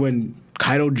age when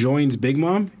Kaido joins Big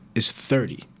Mom is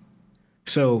 30.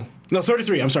 So, no,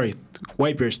 33. I'm sorry.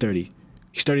 Whitebeard's 30.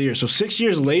 He's 30 years. So 6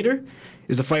 years later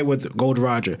is the fight with Gold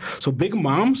Roger. So Big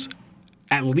Mom's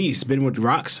at least been with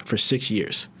Rocks for 6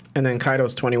 years. And then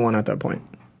Kaido's 21 at that point.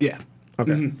 Yeah.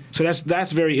 Okay. Mm-hmm. So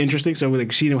that's very interesting. So we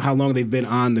see how long they've been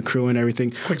on the crew and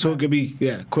everything. So it could be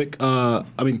quick.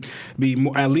 Be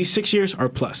more, at least 6 years or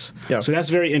plus. Yeah. So that's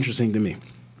very interesting to me.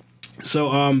 So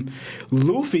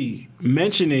Luffy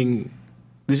mentioning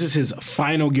this is his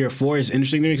final Gear 4 is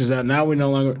interesting to me because now we're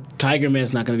no longer Tiger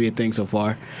Man's not going to be a thing so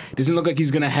far. It doesn't look like he's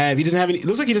going to have. He doesn't have any. It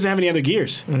looks like he doesn't have any other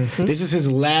gears. Mm-hmm. This is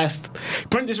his last.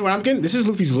 This is what I'm getting. This is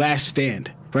Luffy's last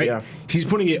stand. Right? Yeah. He's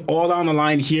putting it all on the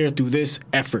line here through this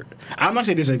effort. I'm not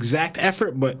saying this exact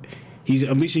effort, but he's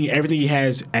unleashing everything he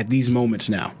has at these moments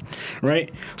now.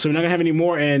 Right? So we're not going to have any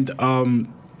more. And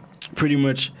pretty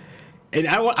much. And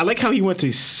I like how he went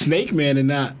to Snake Man and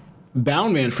not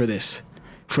Bound Man for this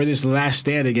last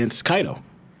stand against Kaido.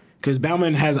 Because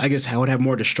Boundman has, I guess, would have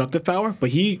more destructive power, but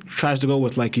he tries to go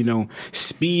with,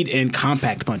 speed and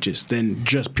compact punches than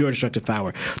just pure destructive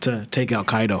power to take out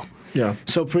Kaido. Yeah.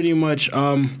 So pretty much,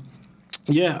 I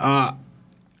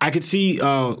could see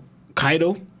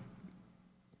Kaido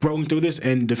growing through this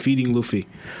and defeating Luffy.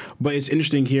 But it's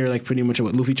interesting here, pretty much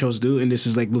what Luffy chose to do, and this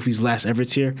is, Luffy's last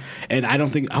efforts here. And I don't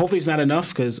think, hopefully it's not enough,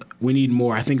 because we need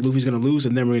more. I think Luffy's going to lose,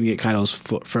 and then we're going to get Kaido's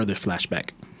further flashback.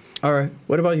 All right.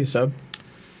 What about you, Sub?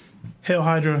 Hail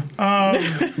Hydra.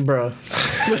 Bruh.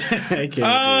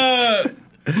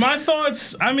 My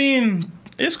thoughts,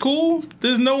 it's cool.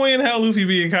 There's no way in hell Luffy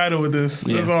being Kaido with this.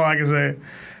 That's all I can say.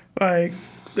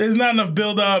 There's not enough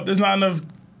build-up. There's not enough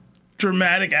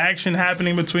dramatic action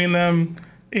happening between them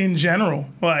in general.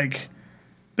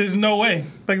 There's no way.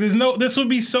 This would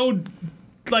be so,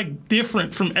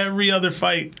 different from every other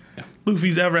fight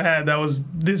Luffy's ever had that was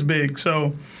this big.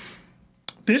 So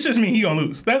this just means he gonna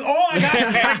lose. That's all I got.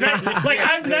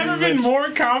 I've never been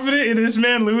more confident in this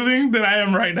man losing than I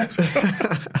am right now.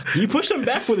 You pushed him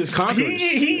back with his confidence.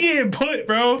 He getting put,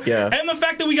 bro. Yeah. And the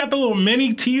fact that we got the little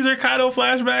mini teaser Kaido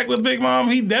flashback with Big Mom,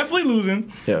 he definitely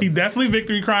losing. Yeah. He definitely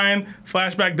victory crying.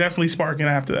 Flashback definitely sparking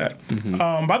after that. Mm-hmm. But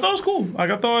I thought it was cool.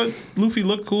 I thought Luffy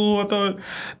looked cool. I thought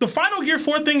the final Gear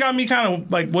 4 thing got me kind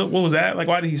of what was that?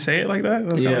 Why did he say it like that?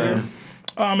 That's yeah.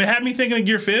 It had me thinking of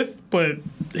Gear 5th, but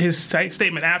his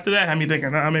statement after that had me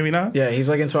thinking, maybe not. Yeah, he's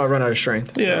until I run out of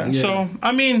strength. So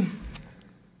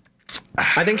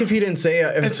I think if he didn't say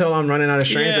until I'm running out of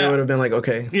strength, it would have been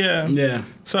okay. Yeah. Yeah.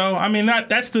 So,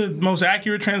 that's the most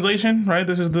accurate translation, right?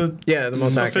 This is the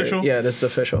most accurate. official. Yeah, this is the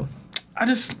official.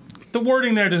 The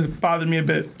wording there just bothered me a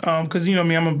bit. Because, you know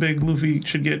me, I'm a big Luffy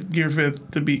should get Gear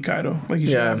 5th to beat Kaido. He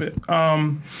should have it.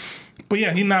 But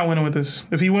yeah, he's not winning with this.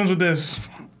 If he wins with this...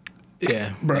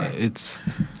 Yeah, bro.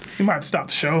 You might have to stop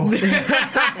the show.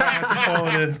 Call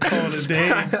it a day.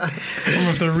 I'm going to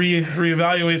have to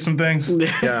reevaluate some things.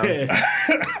 Yeah.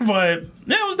 But,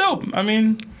 it was dope.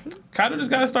 Kaido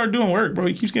just got to start doing work, bro.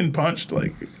 He keeps getting punched,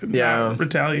 not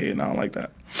retaliating. I don't like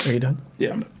that. Are you done?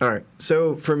 Yeah, I'm done. All right.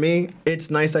 So, for me, it's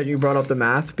nice that you brought up the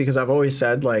math because I've always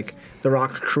said, the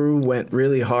Rock crew went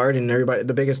really hard and everybody,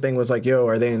 the biggest thing was are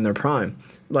they in their prime?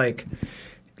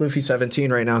 Luffy's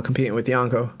 17 right now competing with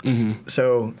Yonko. Mm-hmm.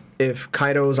 So if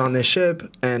Kaido's on this ship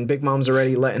and Big Mom's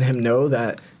already letting him know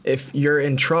that if you're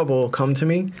in trouble, come to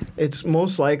me, it's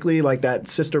most likely that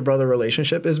sister-brother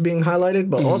relationship is being highlighted,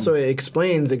 but also it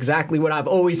explains exactly what I've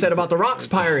always said about the Rocks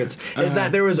Pirates, is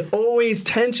that there was always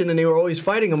tension and they were always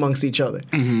fighting amongst each other.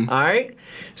 Mm-hmm. All right?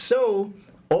 So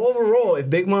overall, if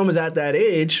Big Mom was at that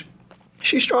age,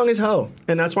 she's strong as hell,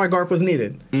 and that's why Garp was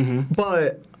needed. Mm-hmm.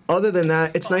 But... other than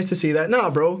that, it's nice to see that. Nah,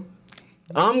 bro.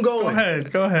 I'm going.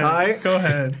 Go ahead. All right? Go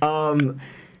ahead.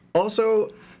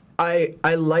 Also, I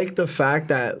like the fact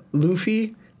that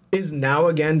Luffy is now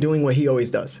again doing what he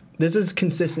always does. This is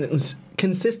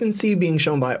consistency being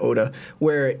shown by Oda,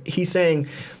 where he's saying,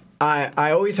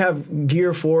 I always have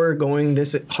Gear 4 going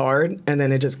this hard, and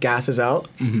then it just gasses out.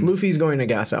 Mm-hmm. Luffy's going to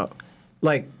gas out.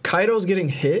 Kaido's getting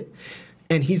hit,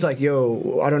 and he's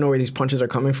yo, I don't know where these punches are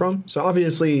coming from. So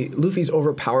obviously, Luffy's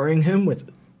overpowering him with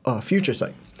Future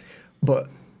Sight. But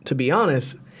to be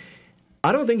honest,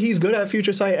 I don't think he's good at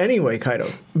Future Sight anyway, Kaido,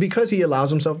 because he allows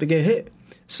himself to get hit.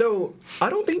 So I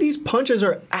don't think these punches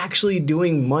are actually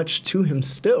doing much to him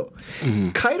still.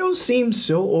 Kaido seems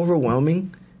so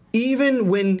overwhelming, even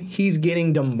when he's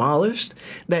getting demolished,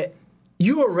 that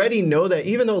you already know that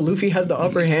even though Luffy has the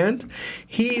upper hand,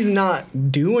 he's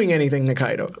not doing anything to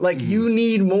Kaido. Like, you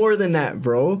need more than that,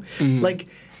 bro. Like,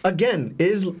 again,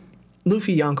 is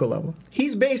Luffy Yonko level?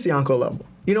 He's base Yonko level.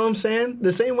 You know what I'm saying?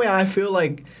 The same way I feel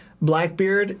like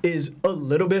Blackbeard is a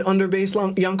little bit under base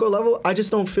Yonko level, I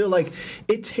just don't feel like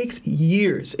it takes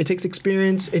years. It takes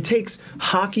experience. It takes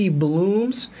hockey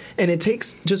blooms. And it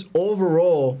takes just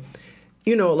overall,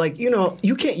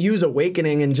 you can't use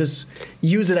Awakening and just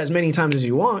use it as many times as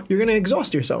you want. You're going to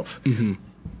exhaust yourself.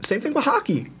 Same thing with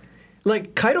hockey.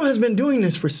 Like, Kaido has been doing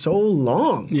this for so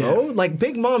long, bro. Yeah. Like,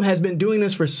 Big Mom has been doing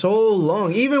this for so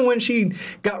long. Even when she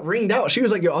got ringed out, she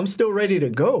was like, yo, I'm still ready to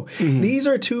go. These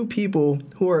are two people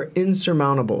who are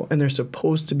insurmountable, and they're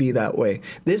supposed to be that way.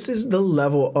 This is the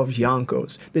level of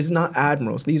Yonkos. This is not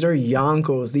admirals. These are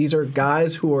Yonkos. These are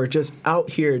guys who are just out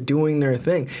here doing their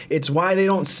thing. It's why they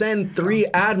don't send 3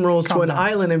 admirals to an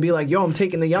island and be like, yo, I'm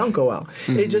taking the Yonko out.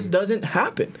 It just doesn't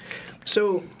happen.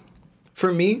 So,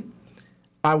 for me,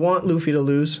 I want Luffy to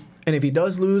lose, and if he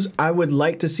does lose, I would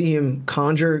like to see him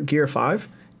conjure Gear 5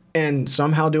 and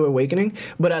somehow do Awakening,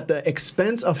 but at the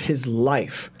expense of his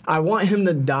life. I want him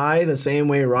to die the same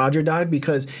way Roger died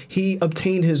because he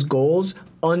obtained his goals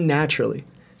unnaturally.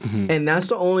 And that's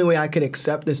the only way I could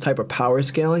accept this type of power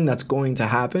scaling that's going to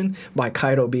happen by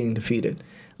Kaido being defeated.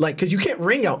 Like, because you can't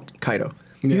ring out Kaido.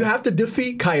 You have to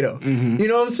defeat Kaido. You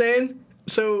know what I'm saying?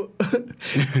 So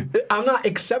I'm not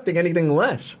accepting anything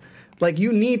less. Like,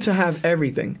 you need to have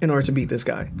everything in order to beat this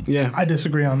guy. Yeah. I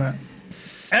disagree on that.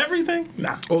 Everything?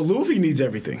 Nah. Oh, Luffy needs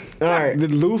everything. All right.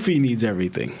 Luffy needs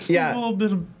everything. Yeah. A little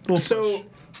bit of So,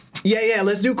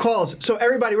 let's do calls. So,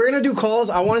 everybody, we're going to do calls.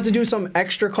 I wanted to do some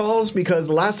extra calls because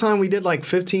last time we did like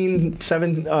 15,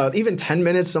 7, even 10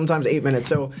 minutes, sometimes 8 minutes.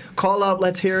 So, call up.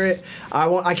 Let's hear it.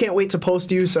 I can't wait to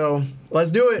post you, so let's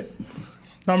do it.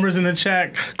 Numbers in the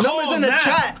chat. Numbers in the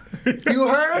chat. You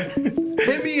heard?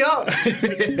 Hit me up.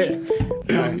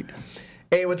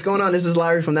 Hey, what's going on? This is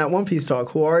Larry from That One Piece Talk.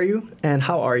 Who are you and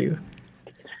how are you?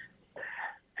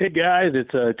 Hey guys, it's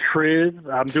Triz.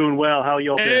 I'm doing well. How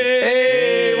y'all been?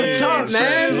 Hey, what's up,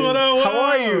 man? Triz, what up? How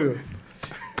are you?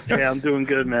 Yeah, I'm doing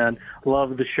good, man.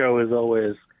 Love the show as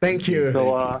always. Thank you.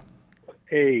 So,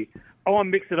 hey, I want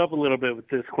to mix it up a little bit with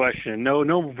this question.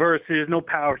 No verses, no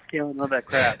power scaling, none of that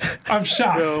crap. I'm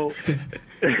shocked.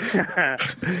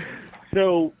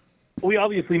 So we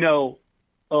obviously know,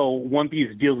 One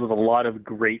Piece deals with a lot of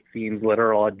great themes that are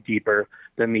a lot deeper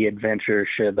than the adventure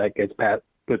shit that gets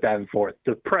put back and forth.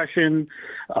 Depression,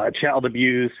 child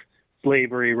abuse,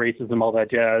 slavery, racism, all that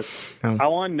jazz. Oh. I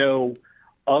want to know,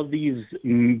 of these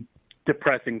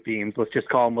depressing themes, let's just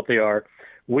call them what they are,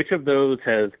 which of those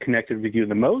has connected with you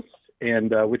the most,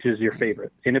 and which is your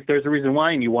favorite? And if there's a reason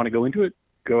why and you want to go into it,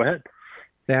 go ahead.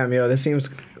 Damn, yo, this seems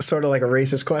sort of like a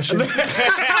racist question. Don't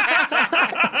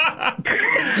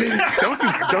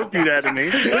do that to me.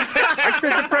 I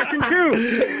said depression too.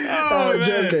 Oh,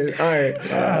 joking. All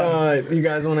right. You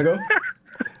guys want to go?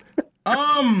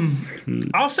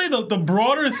 I'll say the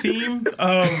broader theme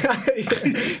of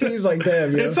He's like,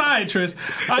 damn, yo. it's all right, Tris.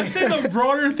 I'd say the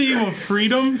broader theme of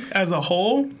freedom as a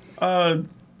whole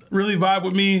really vibe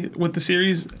with me with the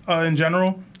series in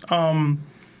general.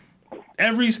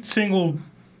 Every single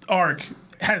arc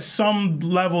has some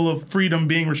level of freedom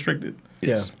being restricted.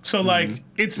 Yeah. So like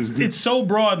it's so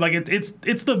broad, like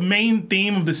it's the main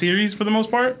theme of the series for the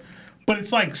most part, but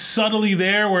it's like subtly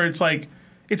there where it's like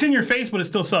it's in your face, but it's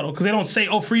still subtle because they don't say,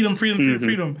 "Oh, freedom, freedom,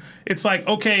 freedom." It's like,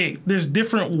 okay, there's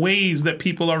different ways that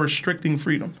people are restricting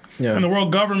freedom, and the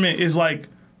world government is like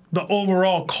the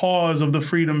overall cause of the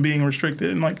freedom being restricted,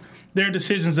 and like their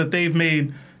decisions that they've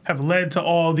made have led to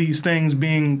all these things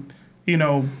being,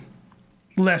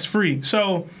 less free.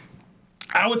 So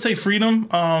I would say freedom.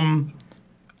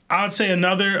 I would say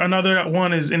another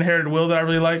one is Inherited Will that I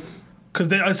really liked.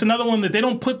 Because it's another one that they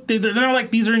don't put. They're not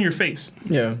like these are in your face.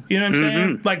 Yeah. You know what I'm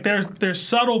saying? Like they're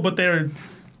subtle, but they're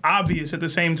obvious at the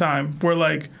same time. Where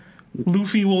like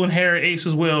Luffy will inherit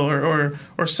Ace's will,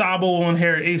 or Sabo will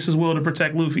inherit Ace's will to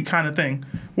protect Luffy, kind of thing.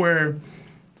 Where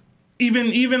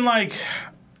even like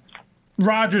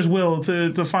Roger's will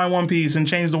to find One Piece and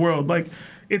change the world. Like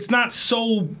it's not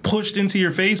so pushed into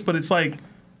your face, but it's like.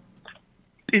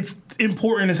 It's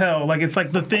important as hell. Like it's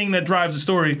like the thing that drives the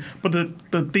story. But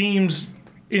the themes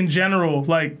in general,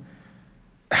 like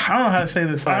I don't know how to say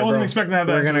this. I wasn't expecting to have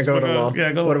that. We're gonna go to Law.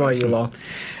 Yeah, go. What about you, Law?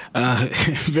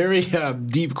 Very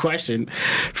deep question,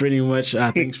 pretty much.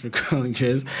 Thanks for calling,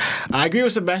 Chiz. I agree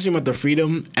with Sebastian about the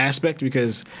freedom aspect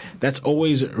because that's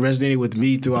always resonated with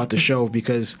me throughout the show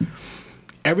because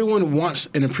everyone wants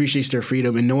and appreciates their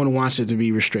freedom and no one wants it to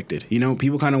be restricted. You know,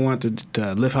 people kind of want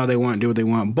to live how they want, do what they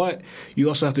want, but you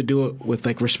also have to do it with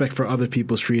like respect for other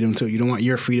people's freedom too. You don't want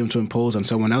your freedom to impose on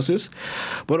someone else's.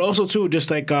 But also too, just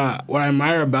like what I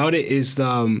admire about it is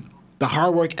the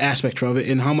hard work aspect of it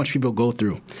and how much people go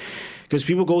through. Because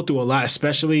people go through a lot,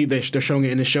 especially they're showing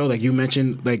it in the show. Like you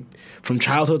mentioned, like from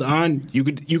childhood on, you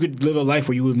could live a life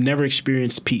where you would never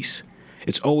experience peace.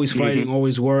 It's always fighting,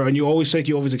 always war, and you always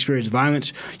experience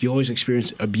violence. You always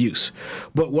experience abuse.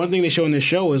 But one thing they show in this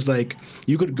show is like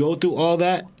you could go through all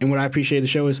that, and what I appreciate in the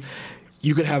show is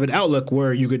you could have an outlook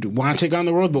where you could want to take on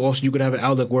the world, but also you could have an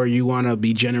outlook where you want to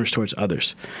be generous towards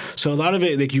others. So a lot of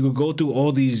it, like you could go through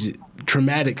all these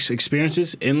traumatic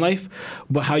experiences in life,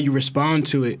 but how you respond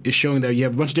to it is showing that you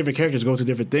have a bunch of different characters go through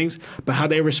different things, but how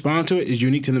they respond to it is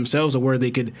unique to themselves, or where they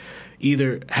could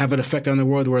either have an effect on the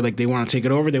world where like they want to take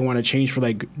it over, they want to change for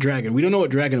like Dragon. We don't know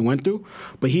what Dragon went through,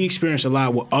 but he experienced a lot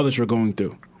of what others were going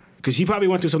through. Because he probably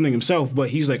went through something himself, but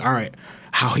he's like, all right,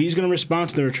 how he's going to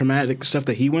respond to the traumatic stuff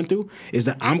that he went through is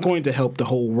that I'm going to help the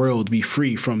whole world be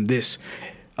free from this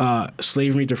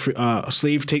slavery to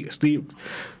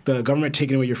the government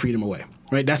taking away your freedom away.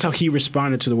 Right? That's how he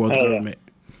responded to the world government.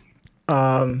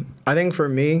 I think for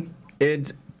me,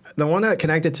 the one that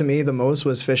connected to me the most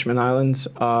was Fishman Island's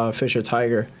Fisher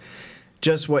Tiger.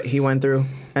 Just what he went through,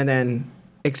 and then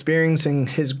experiencing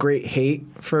his great hate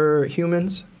for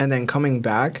humans, and then coming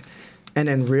back, and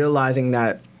then realizing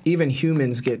that even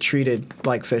humans get treated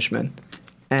like fishmen.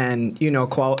 And, you know,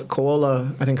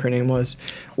 Koala, I think her name was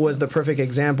the perfect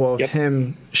example of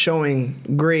him showing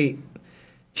great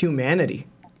humanity.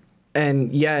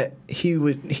 And yet he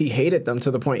hated them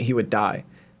to the point he would die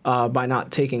by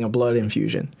not taking a blood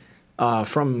infusion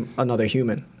from another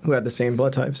human who had the same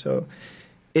blood type. So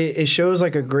it shows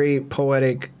like a great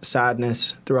poetic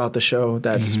sadness throughout the show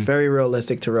that's very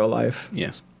realistic to real life.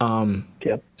 Yes.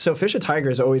 So Fisher Tiger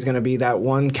is always going to be that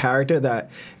one character that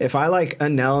if I like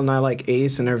Anel and I like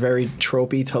Ace and are very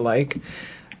tropey to like,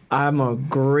 I'm a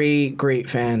great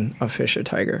fan of Fisher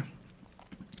Tiger.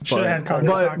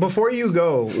 But before you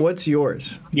go, what's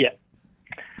yours? Yeah.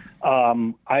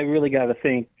 I really got to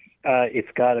think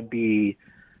it's got to be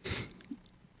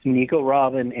Nico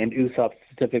Robin and Usopp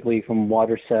specifically from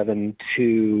Water 7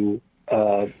 to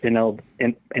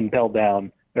Impel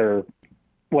Down or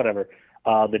whatever.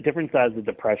 The different sides of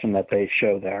depression that they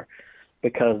show there,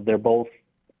 because they're both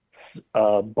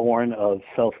born of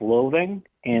self-loathing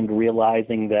and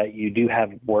realizing that you do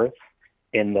have worth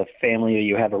in the family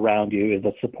you have around you is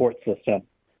a support system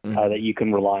that you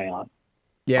can rely on.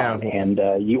 Yeah. And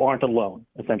you aren't alone,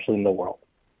 essentially, in the world.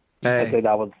 Hey. I'd say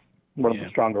that was one of the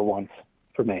stronger ones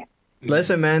for me.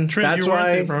 Listen, man, that's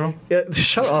why. Bro.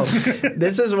 Shut up.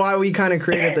 This is why we kind of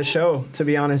created the show, to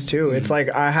be honest, too. It's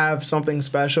like I have something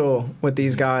special with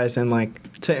these guys, and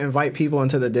like to invite people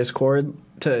into the Discord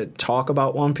to talk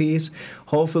about One Piece.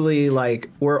 Hopefully, like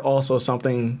we're also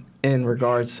something in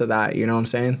regards to that. You know what I'm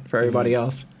saying? For everybody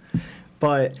else.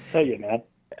 But Hell yeah, man.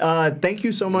 Thank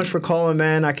you so much for calling,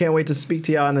 man. I can't wait to speak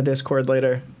to y'all on the Discord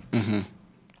later.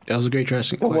 That was a great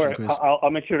question. Don't worry. I'll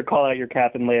make sure to call out your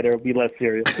captain later. It'll be less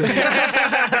serious. All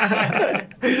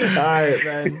right,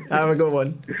 man. Have a good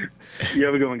one. You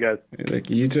have a good one, guys. Like,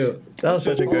 you too. That was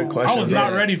such a good question. I was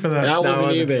not ready for that. I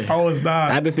wasn't either. I was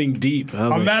not. I had to think deep.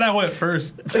 I'm mad I went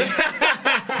first.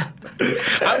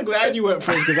 I'm glad you went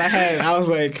first because I was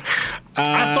like,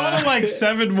 I thought of like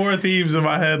 7 more themes in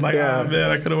my head. Like, Yeah. oh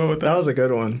man, I could have went with that. That was a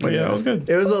good one. But yeah, that was good.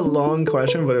 It was a long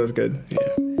question, but it was good. Yeah.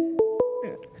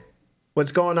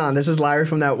 What's going on? This is Larry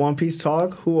from That One Piece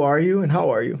Talk. Who are you and how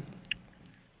are you?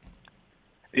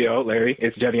 Yo, Larry,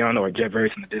 it's Jevion or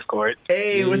Jetverse in the Discord.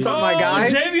 Hey, what's up, my guy?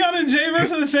 Javion and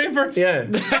J-Verse are the same person? Yeah.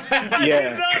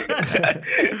 Yeah.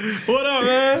 What up,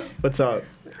 man? What's up?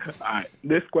 All right.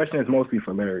 This question is mostly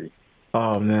for Larry.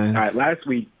 Oh, man. All right. Last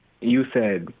week, you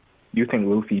said you think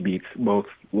Luffy beats both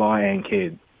Law and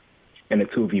Kid in a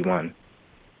 2v1.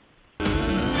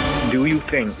 Do you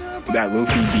think that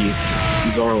Luffy beats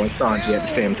Zoro and Sanji at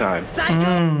the same time?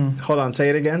 Hold on. Say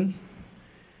it again.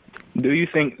 Do you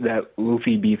think that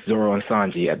Luffy beats Zoro and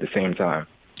Sanji at the same time?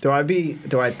 Do I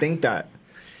think that?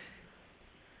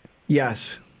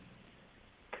 Yes.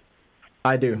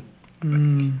 I do.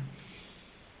 Man,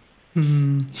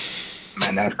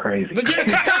 that's crazy. How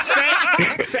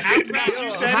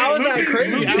is that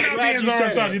crazy? Luffy not being Zoro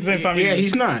and Sanji at the same time. Yeah,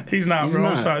 he's not. He's not, bro.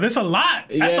 I'm sorry. That's a lot.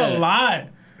 That's a lot.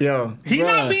 Yo. He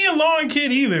not Bruh. being Law and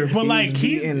Kid either, but he's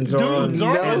beating Zoro. dude,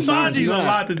 Zoro No, and he's Sanji's a not.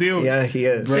 lot to deal with. Yeah, he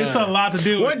is. It's a lot to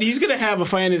deal What? with. He's gonna have a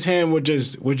fight in his hand with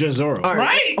just Zoro. All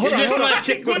Right? Hold on, hold on. Like,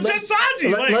 with just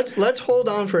Sanji. Let's hold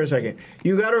on for a second.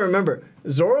 You got to remember,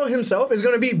 Zoro himself is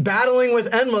going to be battling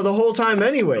with Enma the whole time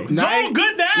anyway. Zoro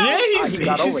good now. Yeah, he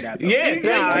got over that, though.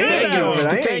 Yeah, I can't get over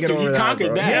that. I can't get over He that, conquered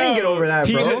bro. that. He ain't get over that,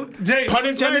 bro. Jay, Pun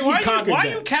intended, why he conquered why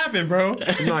that. you capping, bro? not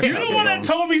You the capping, one that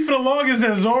bro. told me for the longest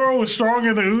that Zoro was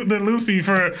stronger than Luffy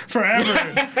for forever.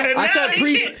 And I said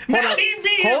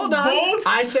hold on. both.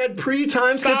 I said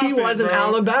pre-time skip Stop he was it, in bro.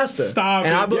 Alabasta. Stop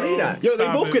and it, I believe bro. that. Yo, they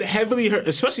Stop both it. could heavily hurt,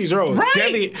 especially Zoro. Right.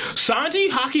 Deadly. Sanji,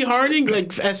 Haki Harding,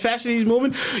 like as fast as he's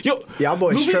moving. Yo, Y'all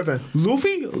boys Luffy, tripping.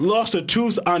 Luffy lost a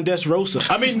tooth on Dressrosa.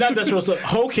 I mean, not Dressrosa,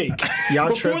 Whole Cake. Y'all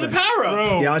Before tripping. the power up.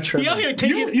 Bro. Y'all He tripping. out here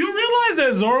taking. You realize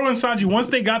that Zoro and Sanji, once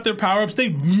they got their power ups, they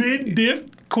mid-diff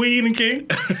Queen and King.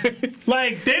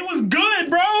 Like they was good,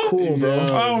 bro. Cool, bro.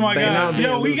 Oh my They not god. being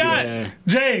Yo, we Luffy. got Yeah.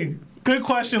 Jay. Good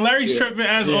question. Larry's tripping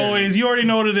as always. You already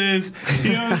know what it is.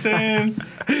 You know what I'm saying?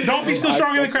 Don't be still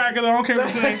stronger than Cracker though. I don't care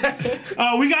what you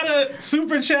say. We got a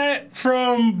super chat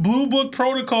from Blue Book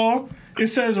Protocol. It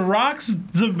says Rocks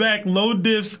Zebek low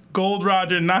diffs Gold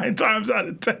Roger 9 times out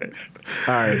of 10.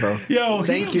 All right, bro. Yo,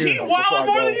 Thank he you. He Before I wilding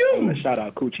more go, than I'm gonna you. shout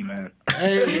out Coochie, man.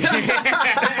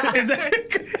 Is that,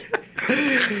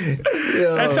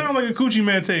 Yo. that sounds like a Coochie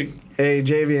Man take. Hey,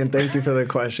 Javian, thank you for the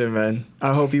question, man.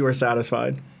 I hope you were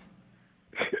satisfied.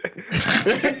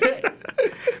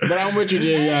 But I'm with you,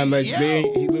 Jay. Like, Luffy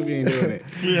ain't doing it.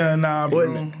 Yeah, nah,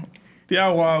 bro. What?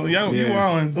 Y'all wild. Y'all you Yeah.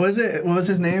 wildin'. What was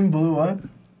his name? Blue what?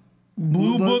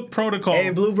 Blue Book Protocol. Hey,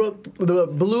 Blue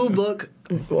Book.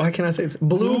 Why can't I say this?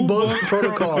 Blue Book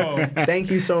Protocol.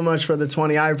 Thank you so much for the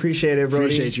 20. I appreciate it, Brody.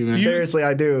 Appreciate you, man. Seriously,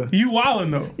 I do. You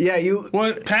wildin' though. Yeah, you.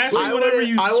 What? Pass me I whatever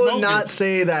you would smoking. not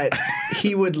say that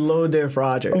he would low diff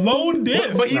Roger. Low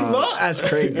dip. But he No, lost. That's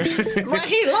crazy. But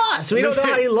he lost. We don't know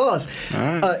how he lost.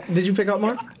 Did you pick up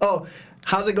Mark? Oh,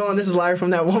 how's it going? This is Larry from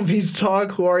that One Piece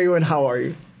Talk. Who are you and how are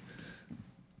you?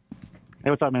 Hey,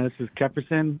 what's up, man? This is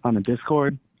Kefferson on the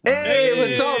Discord. Hey,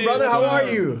 what's up, brother? How are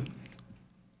you?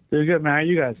 Doing good, man. How are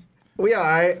you guys? We all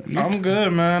right. I'm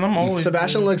good, man. I'm always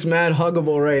Sebastian looks mad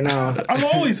huggable right now. I'm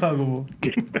always huggable.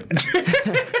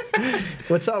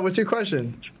 What's up? What's your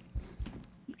question?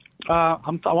 I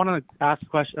want to ask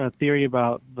a theory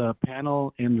about the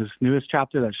panel in this newest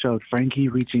chapter that showed Frankie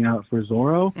reaching out for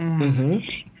Zoro.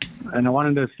 Mm-hmm. And I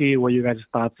wanted to see what you guys'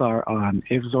 thoughts are on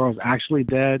if Zoro's actually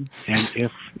dead and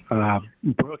if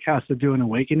Brooke has to do an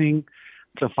awakening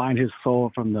to find his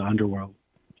soul from the underworld.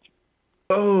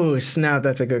 Oh, snap.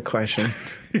 That's a good question.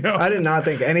 Yo, I did not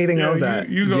think anything yo, of that.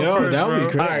 You go Yo, first, that would bro.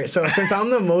 be great. All right, so since I'm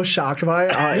the most shocked by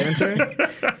it, I'll answer.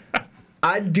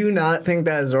 I do not think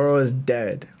that Zoro is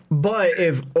dead. But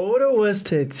if Oda was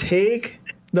to take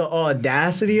the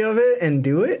audacity of it and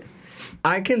do it,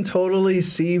 I can totally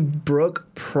see Brooke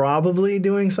probably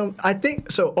doing some. I think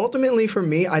so. Ultimately, for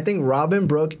me, I think Robin,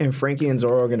 Brooke, and Frankie and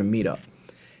Zoro are gonna meet up.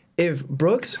 If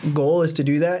Brooke's goal is to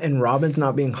do that and Robin's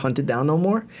not being hunted down no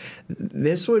more,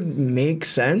 this would make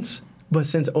sense. But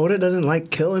since Oda doesn't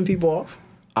like killing people off,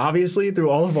 obviously through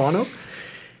all of Wano,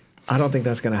 I don't think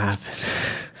that's gonna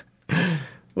happen.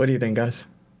 What do you think, guys?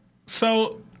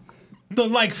 So the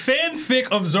like fanfic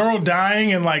of Zoro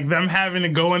dying and like them having to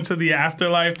go into the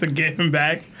afterlife to get him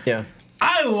back. Yeah.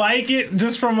 I like it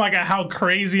just from like how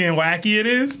crazy and wacky it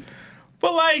is.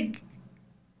 But like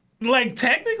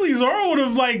technically Zoro would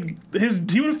have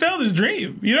he would have failed his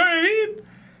dream. You know what I mean?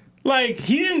 Like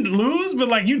he didn't lose, but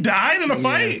like you died in a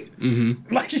fight.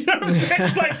 Mm-hmm. Like you know what I'm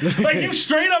saying? like you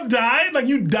straight up died. Like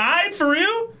you died for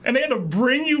real, and they had to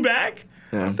bring you back.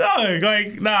 Yeah. Dog,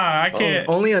 like nah, I can't.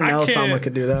 Only a I Nel can't- Sama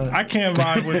could do that. I can't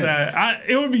vibe with that.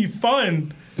 It would be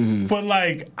fun, but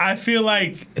like I feel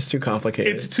like It's too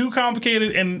complicated. it's too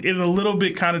complicated, and it a little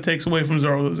bit kind of takes away from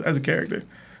Zoro as a character.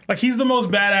 Like he's the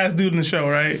most badass dude in the show,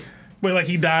 right? But like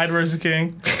he died versus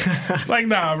King. Like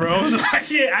nah, bro.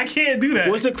 I can't do that.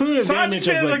 What's the clue Sanji advantage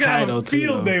of fans like are gonna have Kaido a too?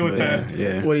 field though. day with Yeah, that.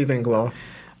 Yeah. What do you think, Law?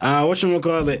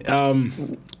 Whatchamacallit?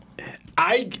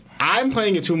 I'm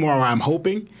playing it tomorrow. I'm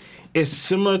hoping it's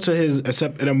similar to his,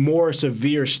 except in a more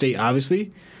severe state.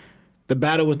 Obviously, the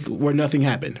battle with where nothing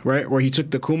happened, right? Where he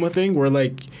took the Kuma thing, where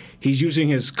like he's using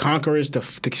his conquerors to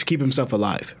keep himself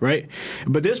alive, right?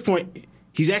 But at this point,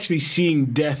 he's actually seeing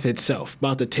death itself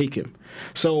about to take him.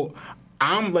 So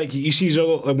I'm like, you see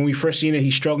Zoro, like when we first seen it,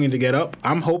 he's struggling to get up.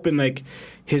 I'm hoping like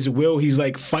his will, he's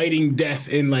like fighting death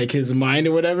in like his mind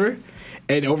or whatever,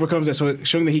 and overcomes that. So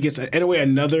showing that he gets in a way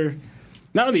another,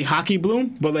 not only hockey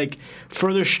bloom, but like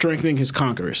further strengthening his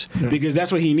conquerors, because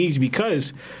that's what he needs.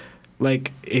 Because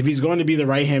like if he's going to be the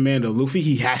right hand man to Luffy,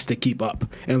 he has to keep up.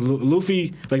 And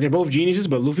Luffy, like they're both geniuses,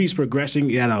 but Luffy's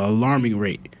progressing at an alarming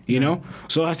rate. You know,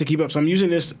 Zoro has to keep up. So I'm using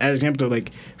this as an example to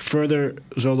like further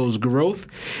Zoro's growth.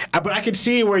 But I could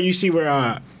see where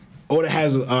Oda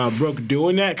has Brook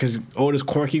doing that because Oda's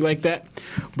quirky like that.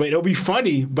 But it'll be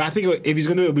funny. But I think if he's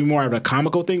going to do it, it'll be more of a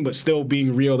comical thing, but still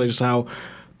being real. Like just how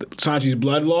Sanji's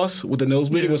blood loss with the nose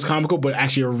bleeding was comical, but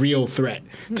actually a real threat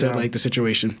to like the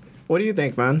situation. What do you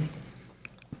think, man?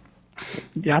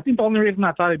 Yeah, I think the only reason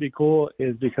I thought it'd be cool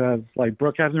is because like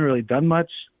Brook hasn't really done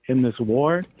much in this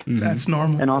war, That's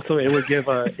normal. and also it would give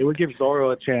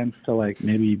Zoro a chance to like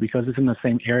maybe because it's in the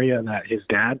same area that his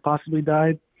dad possibly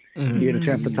died, you get a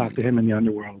chance to talk to him in the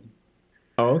underworld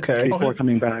Oh, okay. before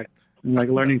coming back and like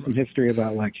learning some history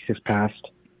about like his past.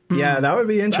 Yeah, that would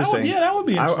be interesting. That would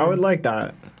be interesting. I would like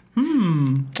that.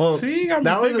 Well, See, I'm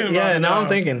that was thinking about it now now. I'm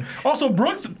thinking. Also,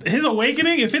 Brooks, his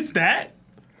awakening, if it's that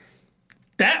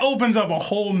opens up a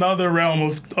whole nother realm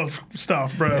of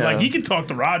stuff, bro. Yeah. Like, he could talk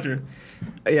to Roger.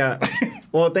 Yeah.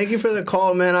 Well, thank you for the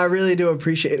call, man. I really do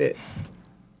appreciate it.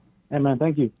 Hey man,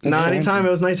 thank you. No, anytime. It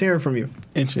was nice hearing from you.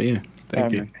 Interesting, yeah.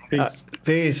 Thank you. Peace.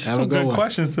 Peace. Have a Some good good one.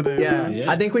 questions today. Yeah.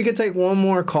 Yeah. I think we could take one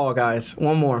more call, guys.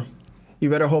 One more. You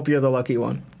better hope you're the lucky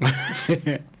one.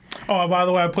 Oh, by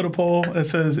the way, I put a poll that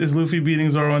says, is Luffy beating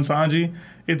Zoro and Sanji?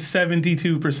 It's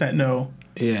 72% no.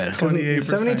 Yeah. 28%.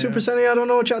 72% of y'all don't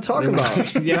know what y'all talking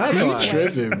about. Yeah, That's why.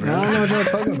 tripping, I bro. don't know what y'all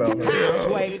talking about,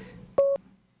 bro.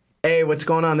 Hey, what's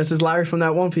going on? This is Larry from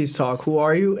that One Piece Talk. Who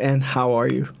are you and how are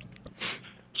you?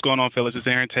 What's going on, fellas? It's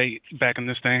Aaron Tate back in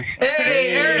this thing. Hey,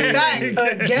 Aaron, back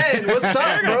again. What's up,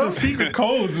 I got bro? the secret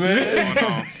codes,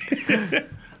 man.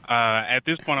 At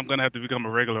this point, I'm going to have to become a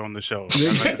regular on the show.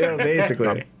 Yeah,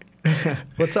 basically.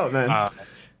 What's up, man?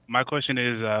 My question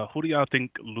is, who do y'all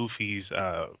think Luffy's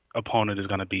opponent is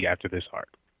going to be after this arc?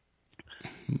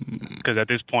 Because at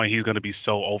this point, he's going to be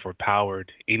so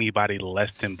overpowered. Anybody less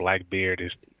than Blackbeard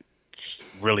is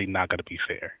really not going to be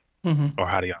fair. Or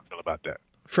how do y'all feel about that?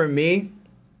 For me,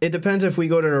 it depends if we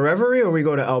go to the Reverie or we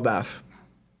go to Elbaf.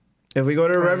 If we go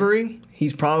to the Reverie,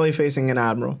 he's probably facing an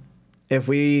Admiral. If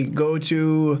we go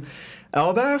to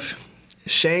Elbaf,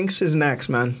 Shanks is next,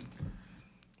 man.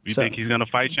 You So- think he's going to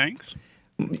fight Shanks?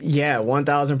 Yeah,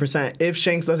 1,000%. If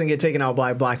Shanks doesn't get taken out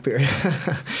by Blackbeard.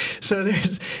 So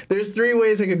there's three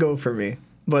ways it could go for me,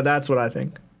 but that's what I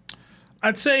think.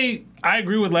 I'd say I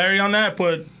agree with Larry on that,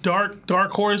 but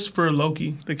dark horse for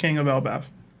Loki, the king of Elbaf.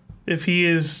 If he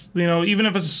is, even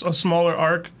if it's a smaller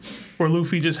arc where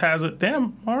Luffy just has it.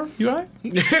 Damn, Marv, you all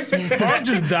right? Marv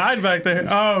just died back there.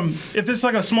 If it's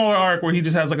like a smaller arc where he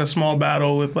just has like a small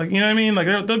battle with like, you know what I mean? Like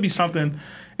there'll be something.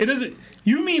 It doesn't.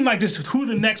 You mean like just who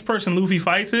the next person Luffy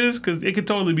fights is? Because it could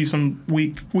totally be some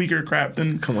weaker crap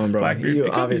than. Come on, bro. Blackbeard. You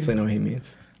It could obviously be. know what he means.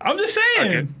 I'm just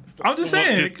saying. Okay. I'm just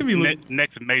saying. It could be.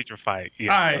 Next major fight.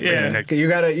 Yeah. All right, yeah. Next- You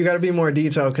gotta be more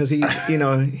detailed because he,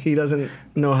 he doesn't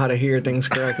know how to hear things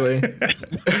correctly.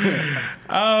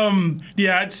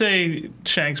 Yeah, I'd say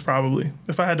Shanks probably.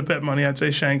 If I had to bet money, I'd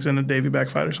say Shanks in a Davy back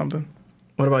fight or something.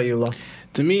 What about you, Lo?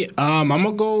 To me, I'm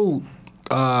gonna go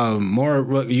more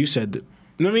what you said.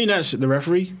 I mean, that's the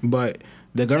referee, but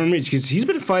the government, because he's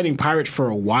been fighting pirates for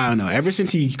a while now. Ever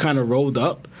since he kind of rolled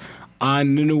up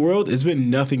on the New World, it's been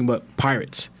nothing but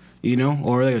pirates,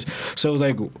 or others. So it's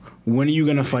like, when are you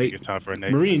gonna fight It's time for a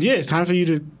Navy. Marines? Yeah, it's time for you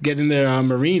to get in there,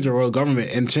 Marines or Royal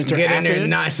Government. And since they're Get in after there him,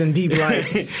 nice and deep,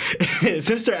 like.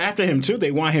 since they're after him too,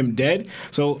 they want him dead.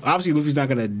 So obviously Luffy's not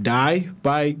gonna die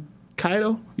by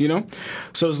Kaido,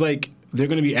 So it's like they're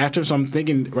gonna be after him. So I'm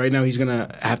thinking right now he's gonna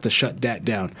have to shut that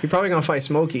down. You're probably gonna fight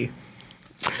Smokey.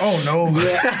 Oh no!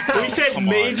 We said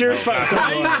major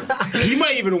fight. He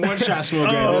might even one shot Smoke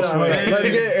at this Hold on, point. let's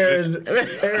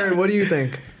get Aaron. What do you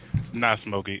think? Not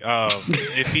Smokey.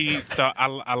 If he, so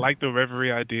I like the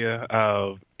Reverie idea.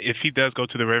 If he does go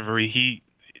to the Reverie,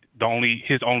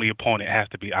 his only opponent has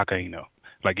to be Akainu.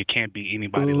 Like it can't be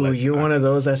anybody. Ooh, less you're than one of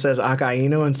those that says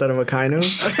Akainu instead of Akainu?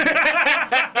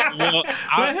 Well,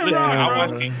 Let him rock,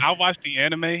 bro. I watched the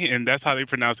anime, and that's how they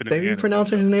pronounce it. In They the be anime.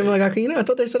 pronouncing his name like Akainu? I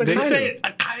thought they said They Akainu. say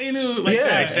Akainu like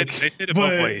Yeah. that. They said it But-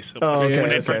 both ways. Oh, okay, When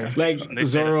they okay. pronounce- Like they said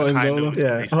Zoro and Akainu.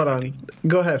 Zola? Yeah, hold on.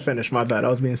 Go ahead, finish. My bad. I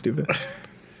was being stupid.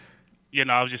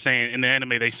 I was just saying in the anime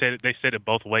they said it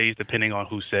both ways depending on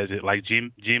who says it. Like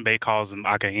Jinbei calls him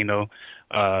Akainu,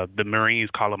 the Marines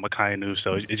call him Akainu.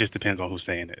 So it just depends on who's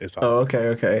saying it. It's all. Oh,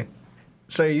 okay.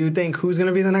 So you think who's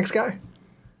gonna be the next guy?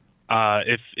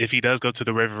 If he does go to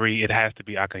the Reverie, it has to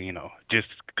be Akainu, just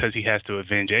because he has to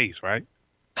avenge Ace, right?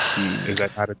 Is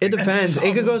that how to? It depends.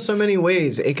 It could go so many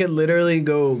ways. It could literally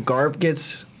go Garp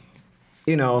gets,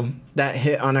 that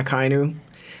hit on Akainu.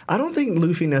 I don't think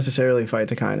Luffy necessarily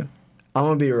fights Akainu. I'm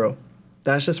gonna be real.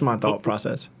 That's just my thought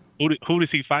process. Who does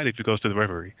he fight if he goes to the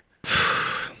referee?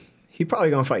 He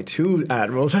probably gonna fight 2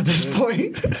 admirals at this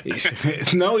point.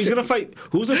 No, he's gonna fight.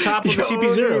 Who's the top of the Yo,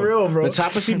 CP0? be real, bro. The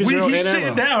top of CP0 He's and sitting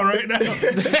Arrow. down right now.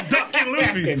 Ducking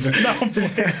Luffy. No, I'm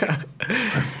playing.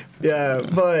 Yeah,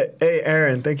 but hey,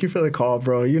 Aaron, thank you for the call,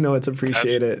 bro. You know it's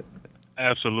appreciated.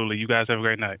 Absolutely. You guys have a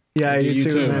great night. Yeah, you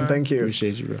too, man. Thank you.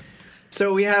 Appreciate you, bro.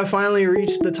 So we have finally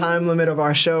reached the time limit of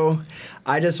our show.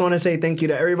 I just want to say thank you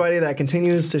to everybody that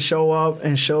continues to show up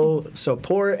and show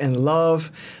support and love.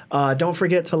 Don't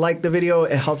forget to like the video.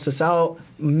 It helps us out.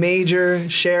 Major,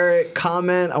 share it,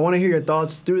 comment. I want to hear your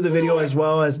thoughts through the video as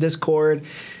well as Discord.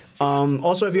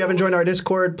 Also, if you haven't joined our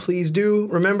Discord, please do.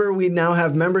 Remember, we now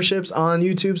have memberships on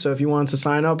YouTube. So if you want to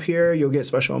sign up here, you'll get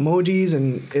special emojis.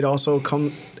 And it also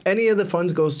any of the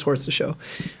funds goes towards the show.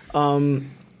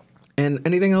 And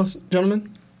anything else,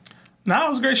 gentlemen? Nah, it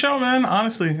was a great show, man.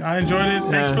 Honestly, I enjoyed it.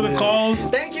 Thanks for the calls.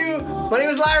 Thank you. My name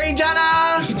is Larry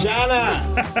Jana.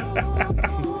 Jana.